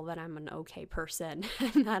be told that I'm an okay person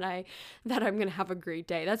and that I'm gonna have a great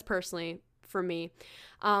day. That's personally for me.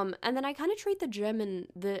 And then I kind of treat the gym in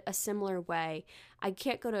a similar way. I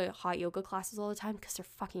can't go to hot yoga classes all the time because they're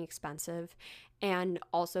fucking expensive, and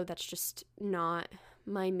also that's just not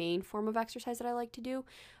my main form of exercise that I like to do.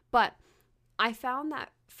 But I found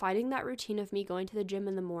that finding that routine of me going to the gym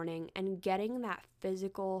in the morning and getting that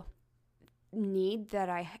physical need that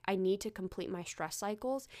I need to complete my stress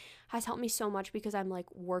cycles has helped me so much, because I'm like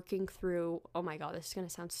working through, oh my God, this is going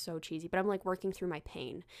to sound so cheesy, but I'm like working through my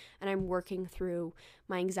pain, and I'm working through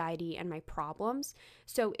my anxiety and my problems.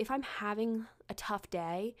 So if I'm having a tough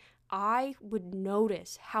day, I would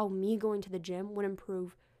notice how me going to the gym would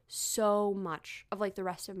improve so much of like the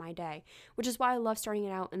rest of my day, which is why I love starting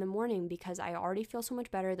it out in the morning, because I already feel so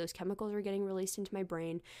much better. Those chemicals are getting released into my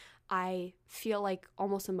brain. I feel like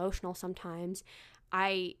almost emotional sometimes.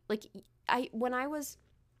 When I was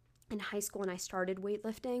in high school and I started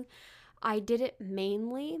weightlifting, I did it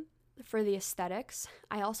mainly for the aesthetics.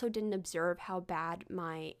 I also didn't observe how bad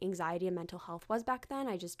my anxiety and mental health was back then.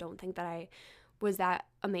 I just don't think that I was that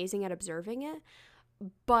amazing at observing it,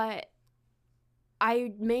 but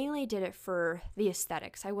I mainly did it for the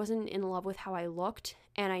aesthetics. I wasn't in love with how I looked,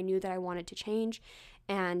 and I knew that I wanted to change,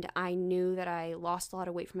 and I knew that I lost a lot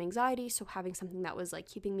of weight from anxiety, so having something that was like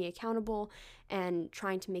keeping me accountable and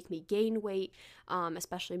trying to make me gain weight,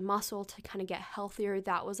 especially muscle, to kind of get healthier,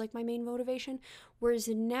 that was like my main motivation. Whereas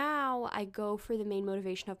now I go for the main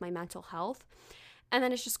motivation of my mental health. And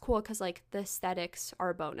then it's just cool because like the aesthetics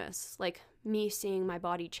are a bonus. Like me seeing my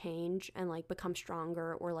body change and like become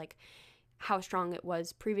stronger, or like how strong it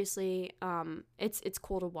was previously, it's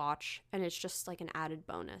cool to watch, and it's just like an added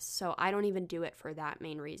bonus. So I don't even do it for that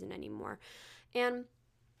main reason anymore. And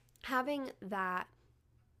having that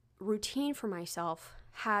routine for myself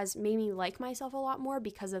has made me like myself a lot more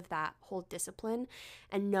because of that whole discipline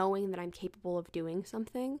and knowing that I'm capable of doing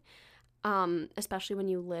something. Especially when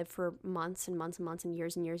you live for months and months and months and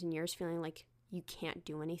years and years and years feeling like you can't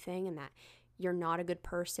do anything and that you're not a good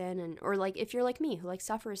person, and or like if you're like me who like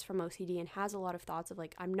suffers from OCD and has a lot of thoughts of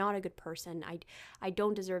like I'm not a good person, I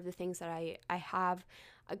don't deserve the things that I have,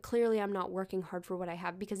 clearly I'm not working hard for what I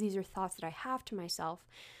have, because these are thoughts that I have to myself.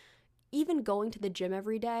 Even going to the gym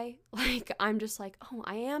every day, like I'm just like, oh,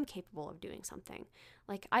 I am capable of doing something.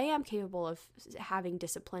 Like I am capable of having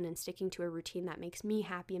discipline and sticking to a routine that makes me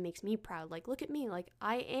happy and makes me proud. Like look at me, like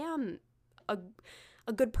I am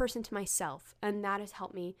a good person to myself, and that has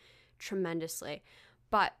helped me tremendously.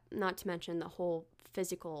 But not to mention the whole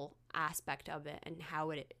physical aspect of it and how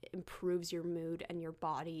it improves your mood and your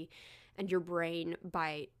body and your brain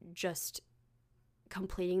by just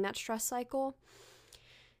completing that stress cycle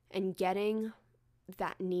and getting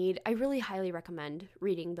that need. I really highly recommend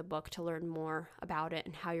reading the book to learn more about it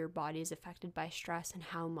and how your body is affected by stress and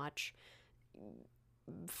how much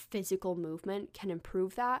physical movement can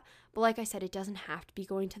improve that. But like I said, it doesn't have to be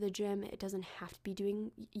going to the gym. It doesn't have to be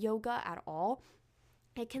doing yoga at all.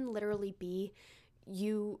 It can literally be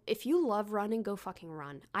if you love running, go fucking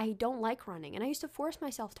run. I don't like running, and I used to force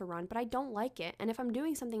myself to run, but I don't like it. And if I'm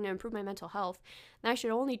doing something to improve my mental health, then I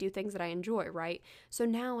should only do things that I enjoy, right? So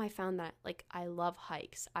now I found that like I love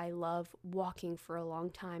hikes, I love walking for a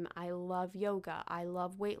long time, I love yoga, I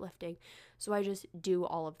love weightlifting. So I just do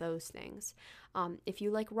all of those things. If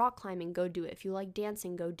you like rock climbing, go do it. If you like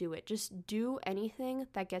dancing, go do it. Just do anything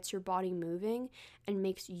that gets your body moving and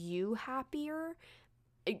makes you happier.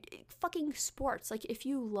 Fucking sports, like if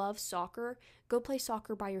you love soccer, go play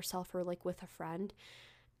soccer by yourself or like with a friend,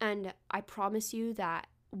 and I promise you that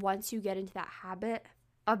once you get into that habit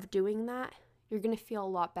of doing that, you're gonna feel a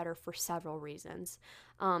lot better for several reasons.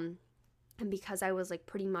 And because I was like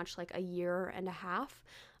pretty much like a year and a half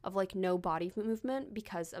of like no body movement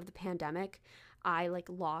because of the pandemic, I like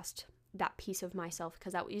lost that piece of myself,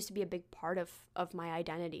 because that used to be a big part of my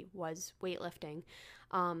identity was weightlifting.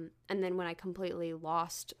 And then when I completely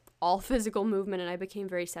lost all physical movement and I became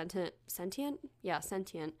very sentient,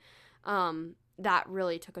 that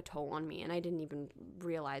really took a toll on me, and I didn't even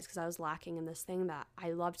realize, because I was lacking in this thing that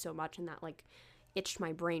I loved so much and that like itched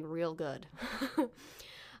my brain real good.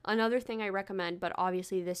 Another thing I recommend, but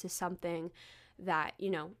obviously this is something that,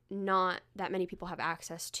 not that many people have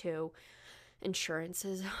access to. Insurance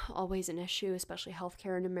is always an issue, especially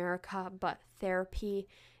healthcare in America, but therapy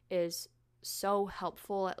is so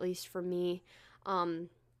helpful, at least for me.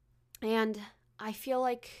 And I feel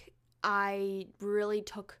like I really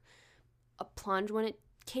took a plunge when it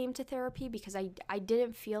came to therapy, because I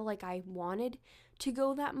didn't feel like I wanted to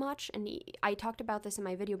go that much. And I talked about this in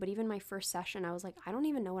my video, but even my first session, I was like, I don't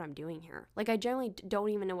even know what I'm doing here. Like I generally don't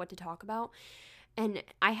even know what to talk about. And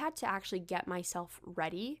I had to actually get myself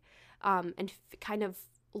ready and kind of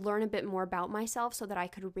learn a bit more about myself so that I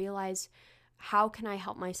could realize, how can I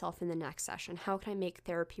help myself in the next session? How can I make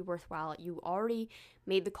therapy worthwhile? You already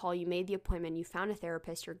made the call, you made the appointment, you found a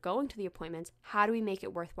therapist, you're going to the appointments. How do we make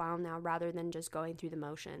it worthwhile now rather than just going through the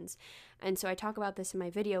motions? And so I talk about this in my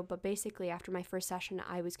video, but basically after my first session,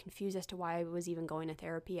 I was confused as to why I was even going to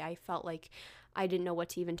therapy. I felt like I didn't know what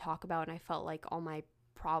to even talk about, and I felt like all my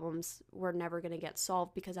problems were never going to get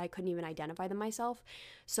solved because I couldn't even identify them myself.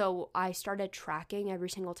 So I started tracking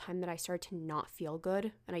every single time that I started to not feel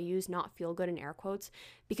good, and I use not feel good in air quotes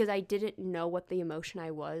because I didn't know what the emotion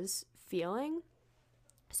I was feeling.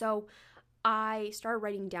 So I started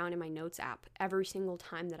writing down in my notes app every single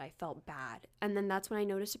time that I felt bad, and then that's when I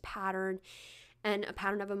noticed a pattern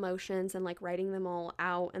of emotions, and like writing them all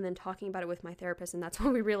out and then talking about it with my therapist, and that's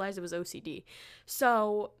when we realized it was OCD.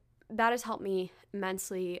 So that has helped me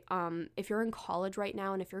immensely. If you're in college right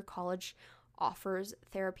now, and if your college offers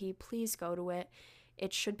therapy, please go to it.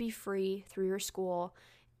 It should be free through your school.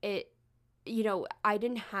 I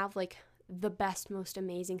didn't have like the best, most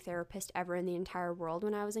amazing therapist ever in the entire world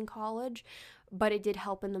when I was in college, but it did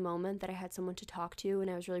help in the moment that I had someone to talk to, and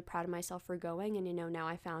I was really proud of myself for going. And, now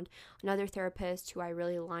I found another therapist who I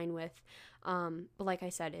really align with. But like I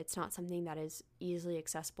said, it's not something that is easily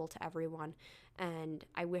accessible to everyone, and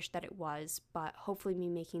I wish that it was, but hopefully me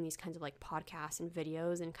making these kinds of like podcasts and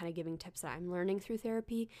videos and kind of giving tips that I'm learning through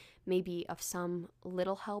therapy may be of some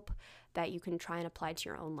little help that you can try and apply to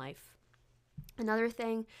your own life. Another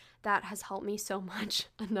thing that has helped me so much,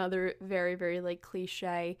 another very, very like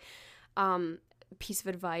cliche piece of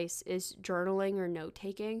advice, is journaling or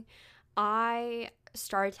note-taking. I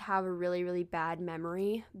started to have a really, really bad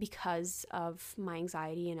memory because of my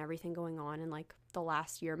anxiety and everything going on in like the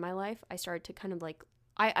last year of my life. I started to kind of like,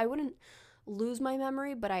 I wouldn't lose my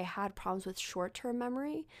memory, but I had problems with short-term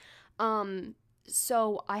memory.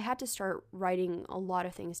 So I had to start writing a lot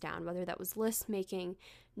of things down, whether that was list making,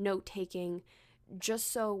 note taking,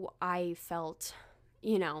 just so I felt,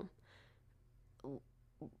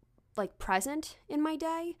 like present in my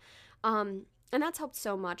day. And that's helped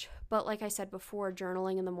so much. But like I said before,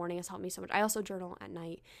 journaling in the morning has helped me so much. I also journal at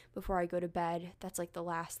night before I go to bed. That's like the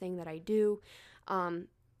last thing that I do.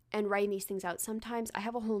 And writing these things out. Sometimes I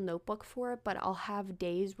have a whole notebook for it, but I'll have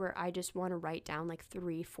days where I just want to write down like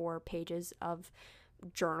 3-4 pages of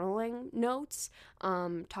journaling notes,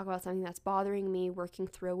 talk about something that's bothering me, working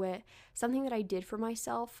through it, something that I did for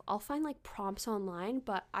myself. I'll find like prompts online,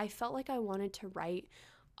 but I felt like I wanted to write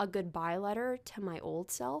a goodbye letter to my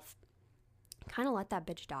old self, kind of let that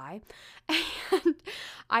bitch die. And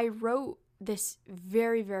I wrote this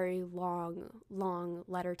very, very long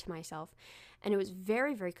letter to myself, and it was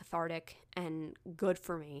very, very cathartic and good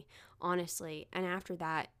for me, honestly. And after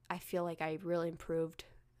that, I feel like I really improved.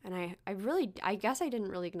 And I guess I didn't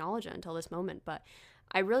really acknowledge it until this moment, but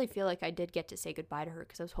I really feel like I did get to say goodbye to her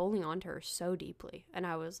because I was holding on to her so deeply. And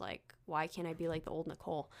I was like, why can't I be like the old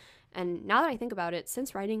Nicole? And now that I think about it,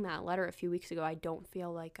 since writing that letter a few weeks ago, I don't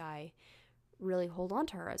feel like I really hold on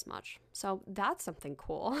to her as much. So that's something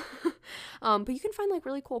cool. But you can find like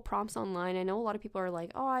really cool prompts online. I know a lot of people are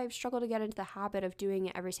like, oh, I've struggled to get into the habit of doing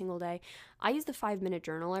it every single day. I use the 5-minute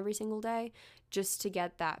journal every single day just to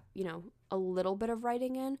get that, a little bit of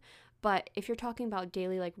writing in. But if you're talking about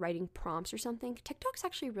daily like writing prompts or something, TikTok's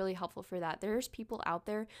actually really helpful for that. There's people out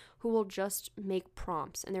there who will just make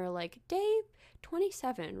prompts and they're like, Dave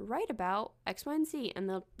 27, write about X, Y, and Z, and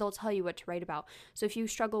they'll tell you what to write about. So if you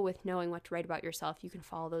struggle with knowing what to write about yourself, you can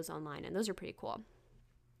follow those online, and those are pretty cool.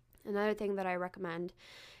 Another thing that I recommend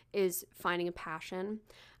is finding a passion.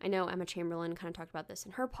 I know Emma Chamberlain kind of talked about this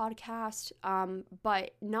in her podcast,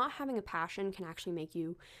 but not having a passion can actually make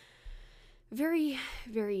you very,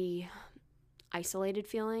 very isolated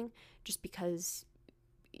feeling, just because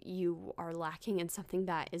you are lacking in something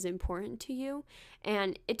that is important to you.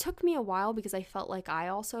 And it took me a while because I felt like I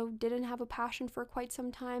also didn't have a passion for quite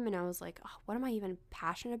some time, and I was like, oh, what am I even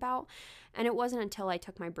passionate about? And it wasn't until I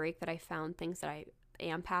took my break that I found things that I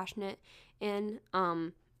am passionate in.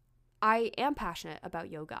 I am passionate about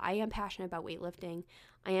yoga. I am passionate about weightlifting.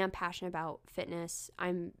 I am passionate about fitness.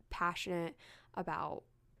 I'm passionate about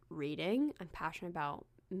reading. I'm passionate about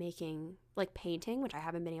making, like, painting, which I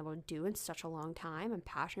haven't been able to do in such a long time. I'm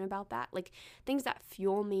passionate about that. Like, things that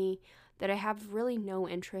fuel me, that I have really no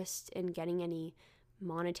interest in getting any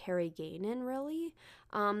monetary gain in, really.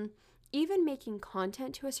 Even making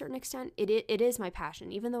content to a certain extent, it is my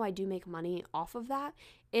passion. Even though I do make money off of that,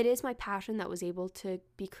 it is my passion that was able to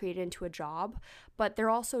be created into a job. But there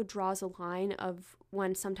also draws a line of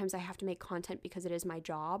when sometimes I have to make content because it is my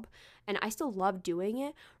job, and I still love doing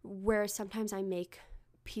it, whereas sometimes I make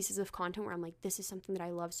pieces of content where I'm like, this is something that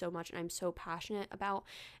I love so much and I'm so passionate about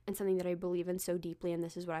and something that I believe in so deeply, and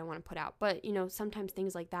this is what I want to put out. But, sometimes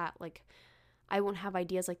things like that, like, I won't have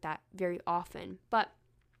ideas like that very often. But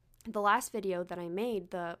the last video that I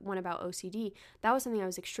made, the one about OCD, that was something I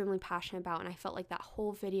was extremely passionate about, and I felt like that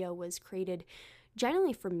whole video was created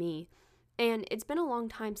genuinely for me. And it's been a long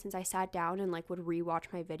time since I sat down and like would rewatch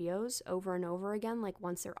my videos over and over again, like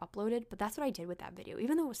once they're uploaded. But that's what I did with that video.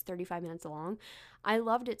 Even though it was 35 minutes long, I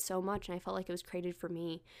loved it so much and I felt like it was created for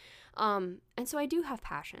me. And so I do have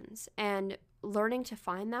passions, and learning to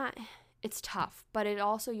find that, it's tough, but it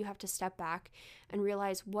also, you have to step back and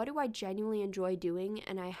realize, what do I genuinely enjoy doing?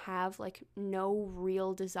 And I have like no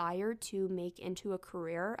real desire to make into a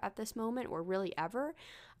career at this moment, or really ever.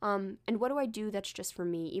 And what do I do that's just for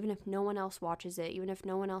me? Even if no one else watches it, even if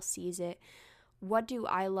no one else sees it, what do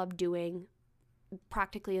I love doing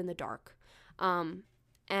practically in the dark?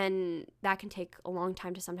 And that can take a long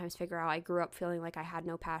time to sometimes figure out. I grew up feeling like I had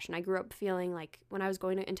no passion. I grew up feeling like when I was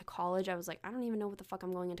going into college, I was like, I don't even know what the fuck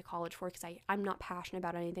I'm going into college for, because I'm not passionate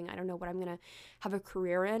about anything. I don't know what I'm going to have a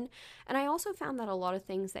career in. And I also found that a lot of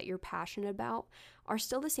things that you're passionate about are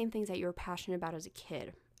still the same things that you were passionate about as a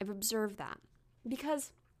kid. I've observed that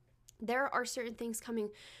because there are certain things coming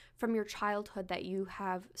from your childhood that you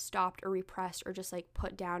have stopped or repressed or just like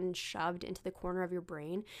put down and shoved into the corner of your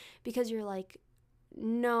brain because you're like,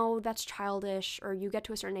 no, that's childish, or you get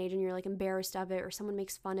to a certain age and you're like embarrassed of it, or someone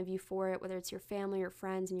makes fun of you for it, whether it's your family or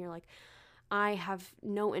friends, and you're like, I have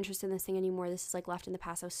no interest in this thing anymore. This is like left in the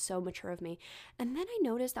past. That was so mature of me. And then I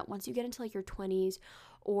noticed that once you get into like your 20s,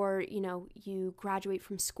 or, you know, you graduate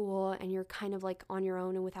from school and you're kind of like on your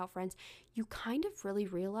own and without friends, you kind of really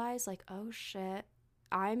realize like, oh shit,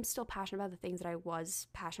 I'm still passionate about the things that I was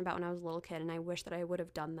passionate about when I was a little kid, and I wish that I would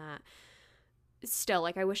have done that. Still,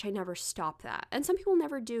 like, I wish I never stopped that. And some people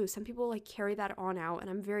never do. Some people like carry that on out, and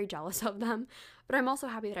I'm very jealous of them. But I'm also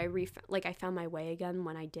happy that I found my way again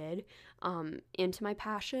when I did into my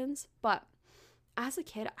passions. But as a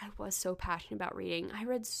kid, I was so passionate about reading. I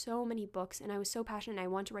read so many books, and I was so passionate. And I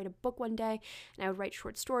wanted to write a book one day, and I would write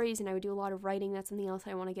short stories, and I would do a lot of writing. That's something else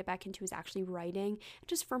I want to get back into, is actually writing,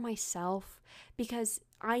 just for myself, because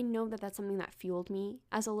I know that that's something that fueled me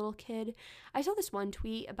as a little kid. I saw this one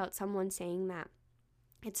tweet about someone saying that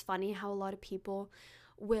it's funny how a lot of people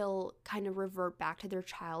will kind of revert back to their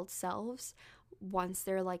child selves once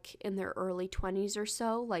they're like in their early 20s or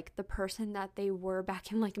so. Like the person that they were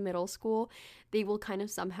back in like middle school, they will kind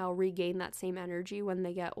of somehow regain that same energy when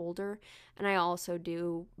they get older. And I also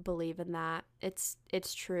do believe in that. It's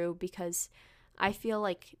true, because I feel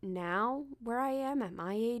like now where I am at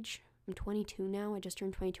my age, I'm 22 now. I just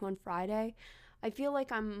turned 22 on Friday. I feel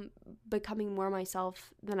like I'm becoming more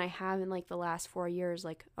myself than I have in like the last 4 years.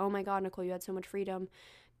 Like, oh my God, Nicole, you had so much freedom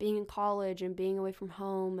being in college and being away from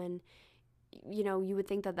home. And, you know, you would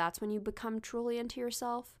think that that's when you become truly into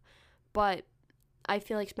yourself. But I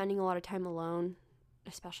feel like spending a lot of time alone,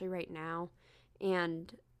 especially right now,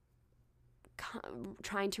 and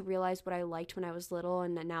trying to realize what I liked when I was little,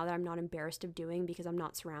 and now that I'm not embarrassed of doing, because I'm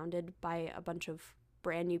not surrounded by a bunch of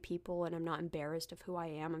brand new people and I'm not embarrassed of who I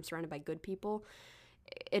am. I'm surrounded by good people.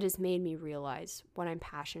 It has made me realize what I'm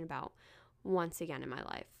passionate about once again in my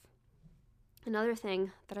life. Another thing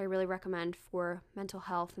that I really recommend for mental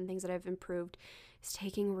health and things that I've improved is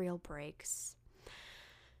taking real breaks,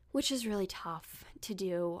 which is really tough to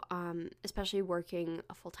do, especially working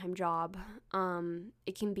a full-time job.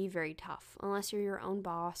 It can be very tough unless you're your own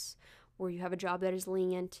boss or you have a job that is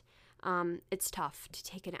lenient. It's tough to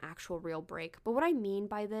take an actual real break. But what I mean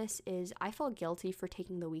by this is I felt guilty for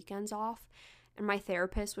taking the weekends off, and my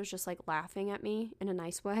therapist was just like laughing at me in a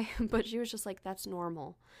nice way, but she was just like, that's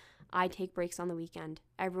normal. I take breaks on the weekend.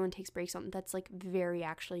 Everyone takes breaks on, that's like very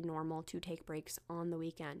actually normal to take breaks on the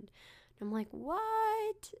weekend. And I'm like,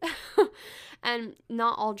 what? And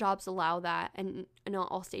not all jobs allow that, and not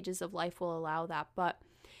all stages of life will allow that, but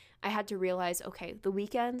I had to realize, okay, the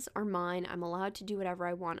weekends are mine. I'm allowed to do whatever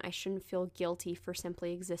I want. I shouldn't feel guilty for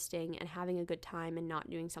simply existing and having a good time and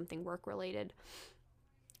not doing something work-related.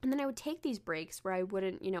 And then I would take these breaks where I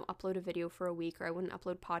wouldn't, upload a video for a week, or I wouldn't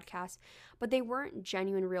upload podcasts, but they weren't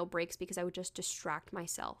genuine, real breaks, because I would just distract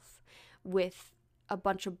myself with a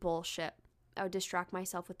bunch of bullshit. I would distract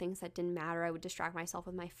myself with things that didn't matter. I would distract myself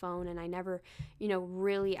with my phone, and I never,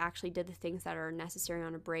 really actually did the things that are necessary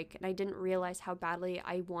on a break. And I didn't realize how badly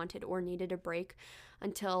I wanted or needed a break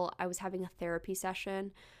until I was having a therapy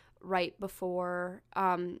session right before,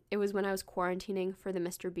 it was when I was quarantining for the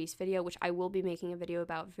Mr. Beast video, which I will be making a video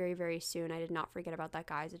about very, very soon. I did not forget about that,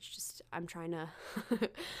 guys. It's just, I'm trying to, I'm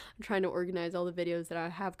trying to organize all the videos that I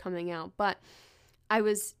have coming out. But I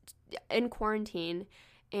was in quarantine,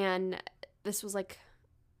 and this was like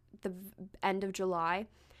the end of July,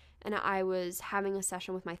 and I was having a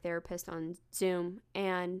session with my therapist on Zoom,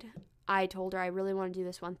 and I told her I really want to do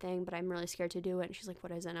this one thing, but I'm really scared to do it. And she's like,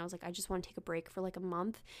 what is it? And I was like, I just want to take a break for like a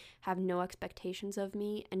month, have no expectations of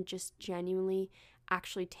me, and just genuinely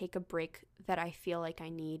actually take a break that I feel like I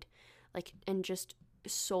need, like, and just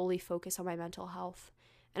solely focus on my mental health.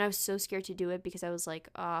 And I was so scared to do it because I was like,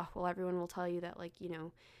 well, everyone will tell you that, like,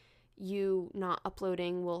 you not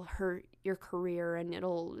uploading will hurt your career, and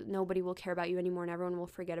nobody will care about you anymore, and everyone will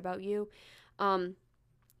forget about you.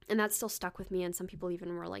 And that still stuck with me, and some people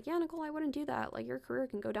even were like, yeah, Nicole, I wouldn't do that. Like, your career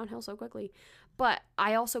can go downhill so quickly. But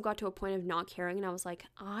I also got to a point of not caring, and I was like,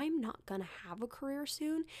 I'm not gonna have a career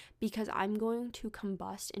soon because I'm going to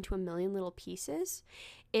combust into a million little pieces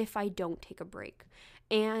if I don't take a break.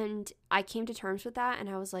 And I came to terms with that, and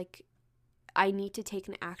I was like, I need to take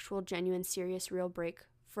an actual, genuine, serious, real break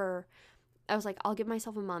I was like, I'll give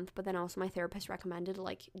myself a month, but then also my therapist recommended,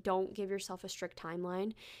 like, don't give yourself a strict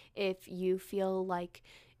timeline. If you feel like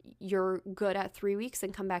you're good at 3 weeks,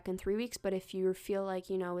 then come back in 3 weeks. But if you feel like,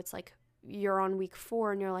 it's like you're on week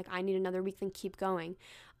 4 and you're like, I need another week, then keep going.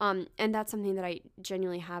 And that's something that I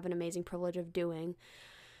genuinely have an amazing privilege of doing.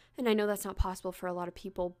 And I know that's not possible for a lot of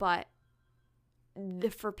people, but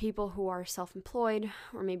for people who are self-employed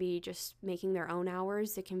or maybe just making their own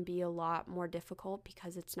hours, it can be a lot more difficult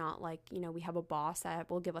because it's not like, we have a boss that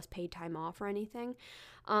will give us paid time off or anything.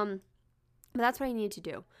 But that's what I needed to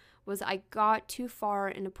do. Was I got too far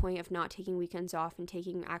in a point of not taking weekends off and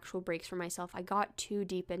taking actual breaks for myself. I got too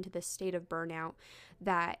deep into this state of burnout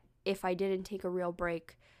that if I didn't take a real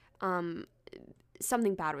break,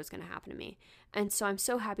 something bad was going to happen to me. And so I'm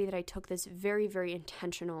so happy that I took this very, very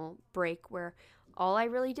intentional break where all I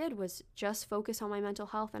really did was just focus on my mental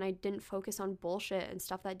health, and I didn't focus on bullshit and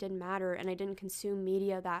stuff that didn't matter, and I didn't consume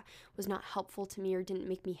media that was not helpful to me or didn't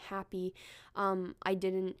make me happy. I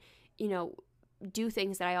didn't, do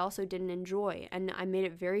things that I also didn't enjoy, and I made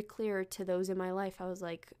it very clear to those in my life. I was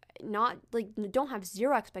like, not like, don't have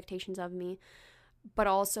zero expectations of me, but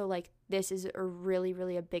also like, this is a really,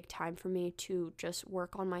 really a big time for me to just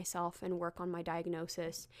work on myself and work on my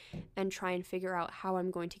diagnosis and try and figure out how I'm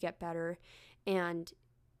going to get better. And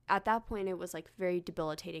at that point, it was like very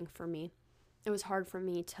debilitating for me. It was hard for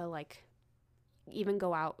me to like even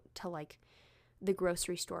go out to like the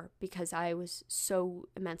grocery store because I was so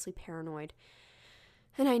immensely paranoid.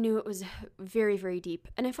 And I knew it was very, very deep.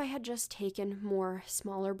 And if I had just taken more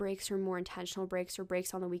smaller breaks or more intentional breaks or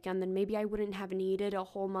breaks on the weekend, then maybe I wouldn't have needed a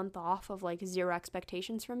whole month off of like zero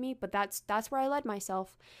expectations from me. But that's where I led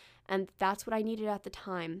myself, and that's what I needed at the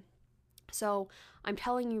time. So I'm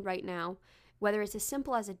telling you right now, whether it's as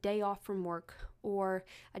simple as a day off from work or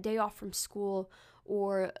a day off from school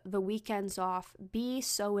or the weekends off, be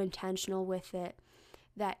so intentional with it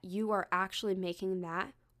that you are actually making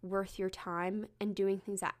that worth your time and doing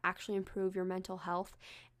things that actually improve your mental health,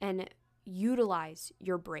 and utilize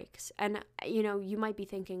your breaks. And you might be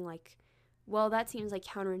thinking like, well, that seems like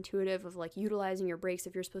counterintuitive of like utilizing your breaks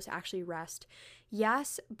if you're supposed to actually rest.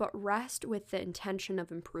 Yes, but rest with the intention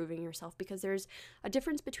of improving yourself, because there's a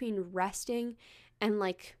difference between resting and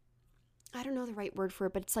like, I don't know the right word for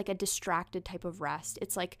it, but it's like a distracted type of rest.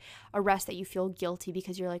 It's like a rest that you feel guilty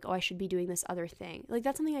because you're like, oh, I should be doing this other thing. Like,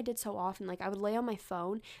 that's something I did so often. Like, I would lay on my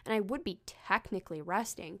phone and I would be technically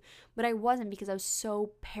resting, but I wasn't, because I was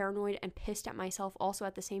so paranoid and pissed at myself also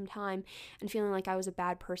at the same time, and feeling like I was a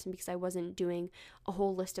bad person because I wasn't doing a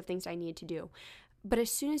whole list of things I needed to do. But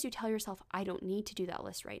as soon as you tell yourself, I don't need to do that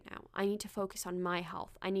list right now. I need to focus on my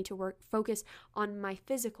health. I need to focus on my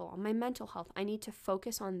physical, on my mental health. I need to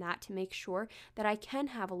focus on that to make sure that I can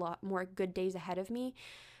have a lot more good days ahead of me.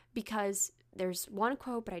 Because there's one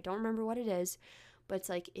quote, but I don't remember what it is, but it's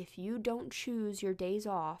like, if you don't choose your days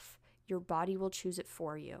off, your body will choose it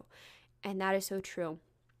for you. And that is so true.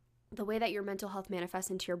 The way that your mental health manifests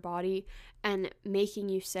into your body and making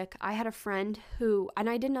you sick. I had a friend who, and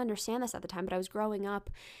I didn't understand this at the time, but I was growing up,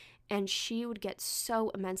 and she would get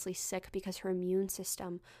so immensely sick because her immune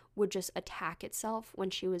system would just attack itself when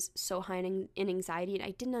she was so high in anxiety. And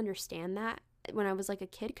I didn't understand that when I was like a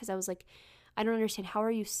kid, because I was like, I don't understand. How are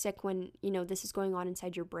you sick when, this is going on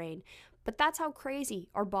inside your brain? But that's how crazy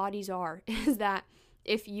our bodies are, is that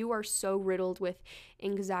if you are so riddled with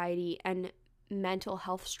anxiety and mental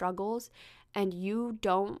health struggles and you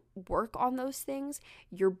don't work on those things,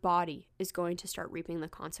 your body is going to start reaping the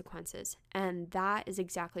consequences. And that is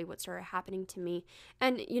exactly what started happening to me.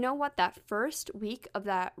 And you know what? That first week of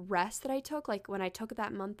that rest that I took, like when I took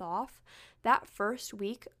that month off, that first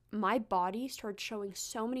week, my body started showing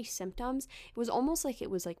so many symptoms. It was almost like it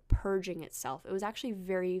was like purging itself. It was actually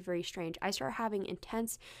very, very strange. I started having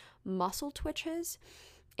intense muscle twitches,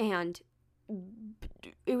 and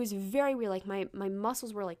it was very weird. Like my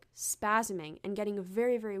muscles were like spasming and getting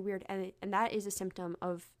very, very weird. And that is a symptom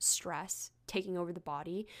of stress taking over the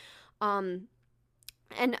body. And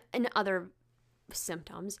other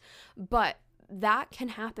symptoms. But that can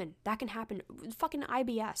happen. That can happen. Fucking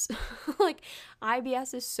IBS. Like,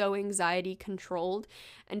 IBS is so anxiety controlled,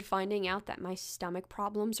 and finding out that my stomach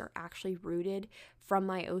problems are actually rooted from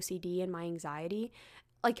my OCD and my anxiety.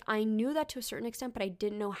 Like, I knew that to a certain extent, but I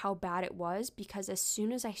didn't know how bad it was, because as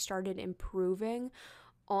soon as I started improving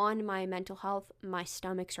on my mental health, my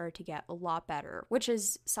stomach started to get a lot better, which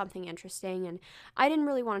is something interesting. And I didn't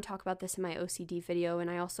really want to talk about this in my OCD video,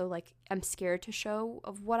 and I also like am scared to show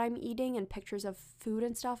of what I'm eating and pictures of food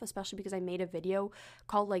and stuff, especially because I made a video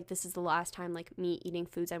called like, this is the last time, like me eating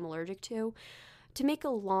foods I'm allergic to. To make a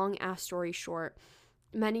long ass story short,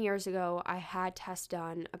 many years ago, I had tests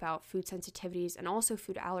done about food sensitivities and also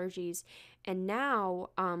food allergies. And now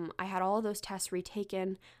I had all of those tests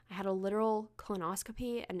retaken. I had a literal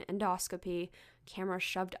colonoscopy and endoscopy, camera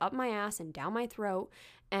shoved up my ass and down my throat,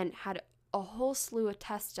 and had a whole slew of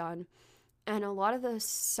tests done. And a lot of the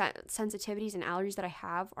sensitivities and allergies that I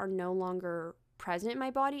have are no longer present in my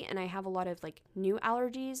body. And I have a lot of like new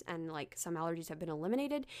allergies, and like some allergies have been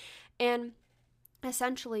eliminated. And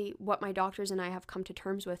essentially what my doctors and I have come to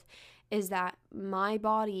terms with is that my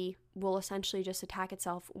body will essentially just attack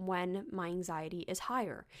itself when my anxiety is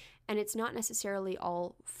higher. And it's not necessarily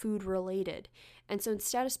all food related. And so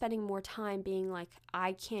instead of spending more time being like,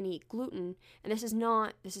 I can't eat gluten, and this is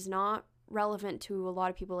not relevant to a lot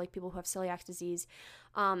of people, like people who have celiac disease.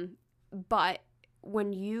 But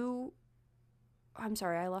when you, I'm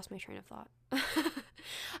sorry, I lost my train of thought.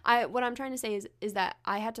 What I'm trying to say is that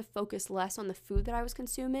I had to focus less on the food that I was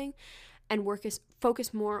consuming and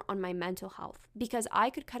focus more on my mental health, because I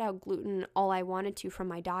could cut out gluten all I wanted to from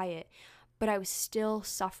my diet, but I was still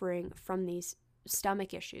suffering from these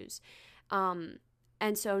stomach issues.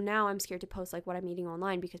 And so now I'm scared to post like what I'm eating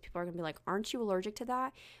online, because people are going to be like, aren't you allergic to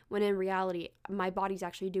that? When in reality, my body's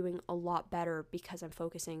actually doing a lot better because I'm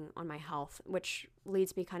focusing on my health, which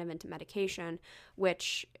leads me kind of into medication,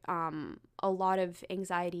 which a lot of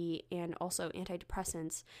anxiety and also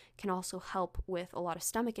antidepressants can also help with a lot of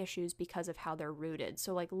stomach issues because of how they're rooted.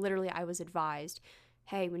 So like literally I was advised,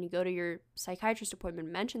 hey, when you go to your psychiatrist appointment,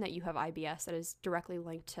 mention that you have IBS that is directly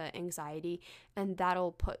linked to anxiety, and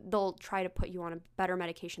they'll try to put you on a better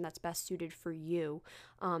medication that's best suited for you,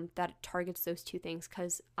 that targets those two things,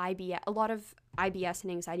 because a lot of IBS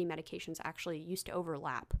and anxiety medications actually used to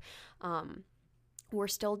overlap, or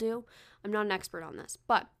still do. I'm not an expert on this,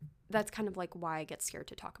 but that's kind of like why I get scared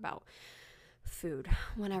to talk about food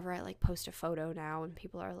whenever I like post a photo now, and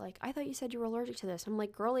people are like, I thought you said you were allergic to this. I'm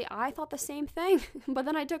like, girly, I thought the same thing. But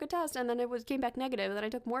then I took a test and then came back negative, and then I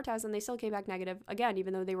took more tests and they still came back negative again,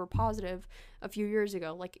 even though they were positive a few years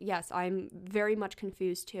ago. Like, yes, I'm very much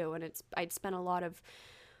confused too, and I'd spent a lot of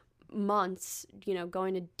months,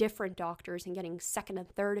 going to different doctors and getting second and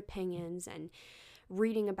third opinions and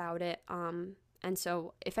reading about it. And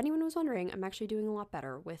so if anyone was wondering, I'm actually doing a lot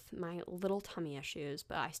better with my little tummy issues,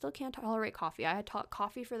 but I still can't tolerate coffee. I had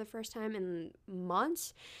coffee for the first time in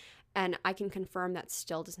months, and I can confirm that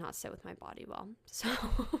still does not sit with my body well. So,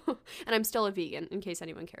 and I'm still a vegan, in case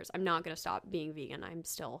anyone cares. I'm not going to stop being vegan. I'm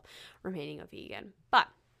still remaining a vegan. But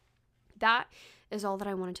that is all that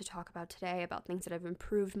I wanted to talk about today, about things that have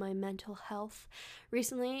improved my mental health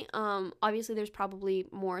recently. Obviously, there's probably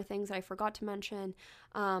more things that I forgot to mention,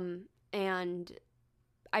 and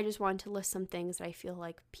I just wanted to list some things that I feel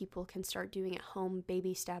like people can start doing at home,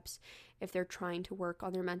 baby steps, if they're trying to work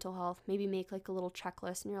on their mental health. Maybe make like a little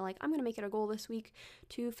checklist, and you're like, I'm going to make it a goal this week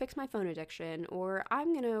to fix my phone addiction, or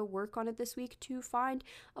I'm going to work on it this week to find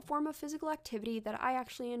a form of physical activity that I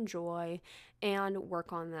actually enjoy and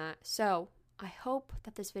work on that. So I hope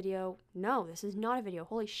that this is not a video.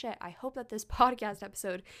 Holy shit. I hope that this podcast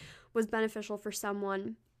episode was beneficial for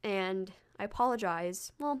someone. And I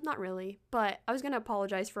apologize. Well, not really, but I was going to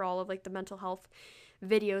apologize for all of like the mental health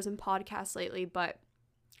videos and podcasts lately, but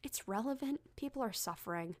it's relevant. People are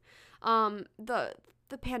suffering. The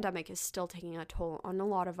pandemic is still taking a toll on a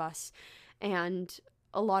lot of us, and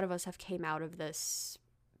a lot of us have came out of this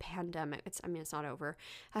pandemic. It's not over.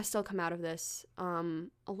 Has still come out of this a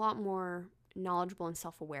lot more knowledgeable and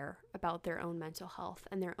self-aware about their own mental health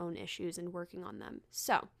and their own issues and working on them.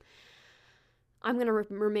 So I'm going to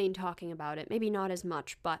remain talking about it. Maybe not as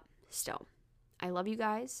much, but still. I love you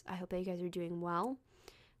guys. I hope that you guys are doing well.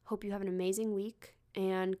 Hope you have an amazing week.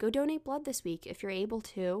 And go donate blood this week if you're able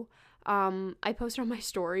to. I posted on my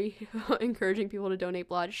story encouraging people to donate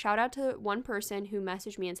blood. Shout out to one person who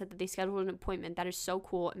messaged me and said that they scheduled an appointment. That is so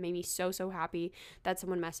cool. It made me so, so happy that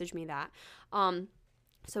someone messaged me that.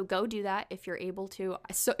 So go do that if you're able to.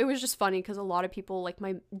 So it was just funny because a lot of people, like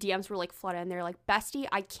my DMs were like flooded, and they're like, bestie,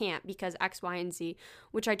 I can't because X, Y, and Z,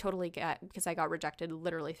 which I totally get because I got rejected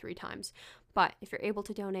literally 3 times. But if you're able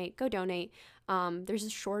to donate, go donate. There's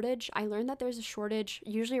a shortage. I learned that there's a shortage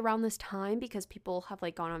usually around this time because people have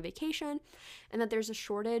like gone on vacation, and that there's a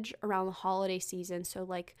shortage around the holiday season. So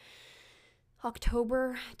like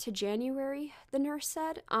October to January, the nurse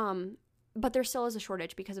said. But there still is a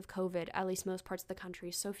shortage because of COVID, at least most parts of the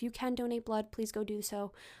country. So if you can donate blood, please go do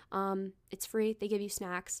so. It's free. They give you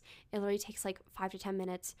snacks. It literally takes like 5 to 10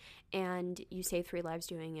 minutes, and you save 3 lives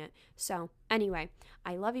doing it. So anyway,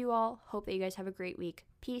 I love you all. Hope that you guys have a great week.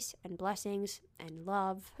 Peace and blessings and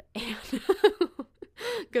love, and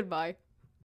goodbye.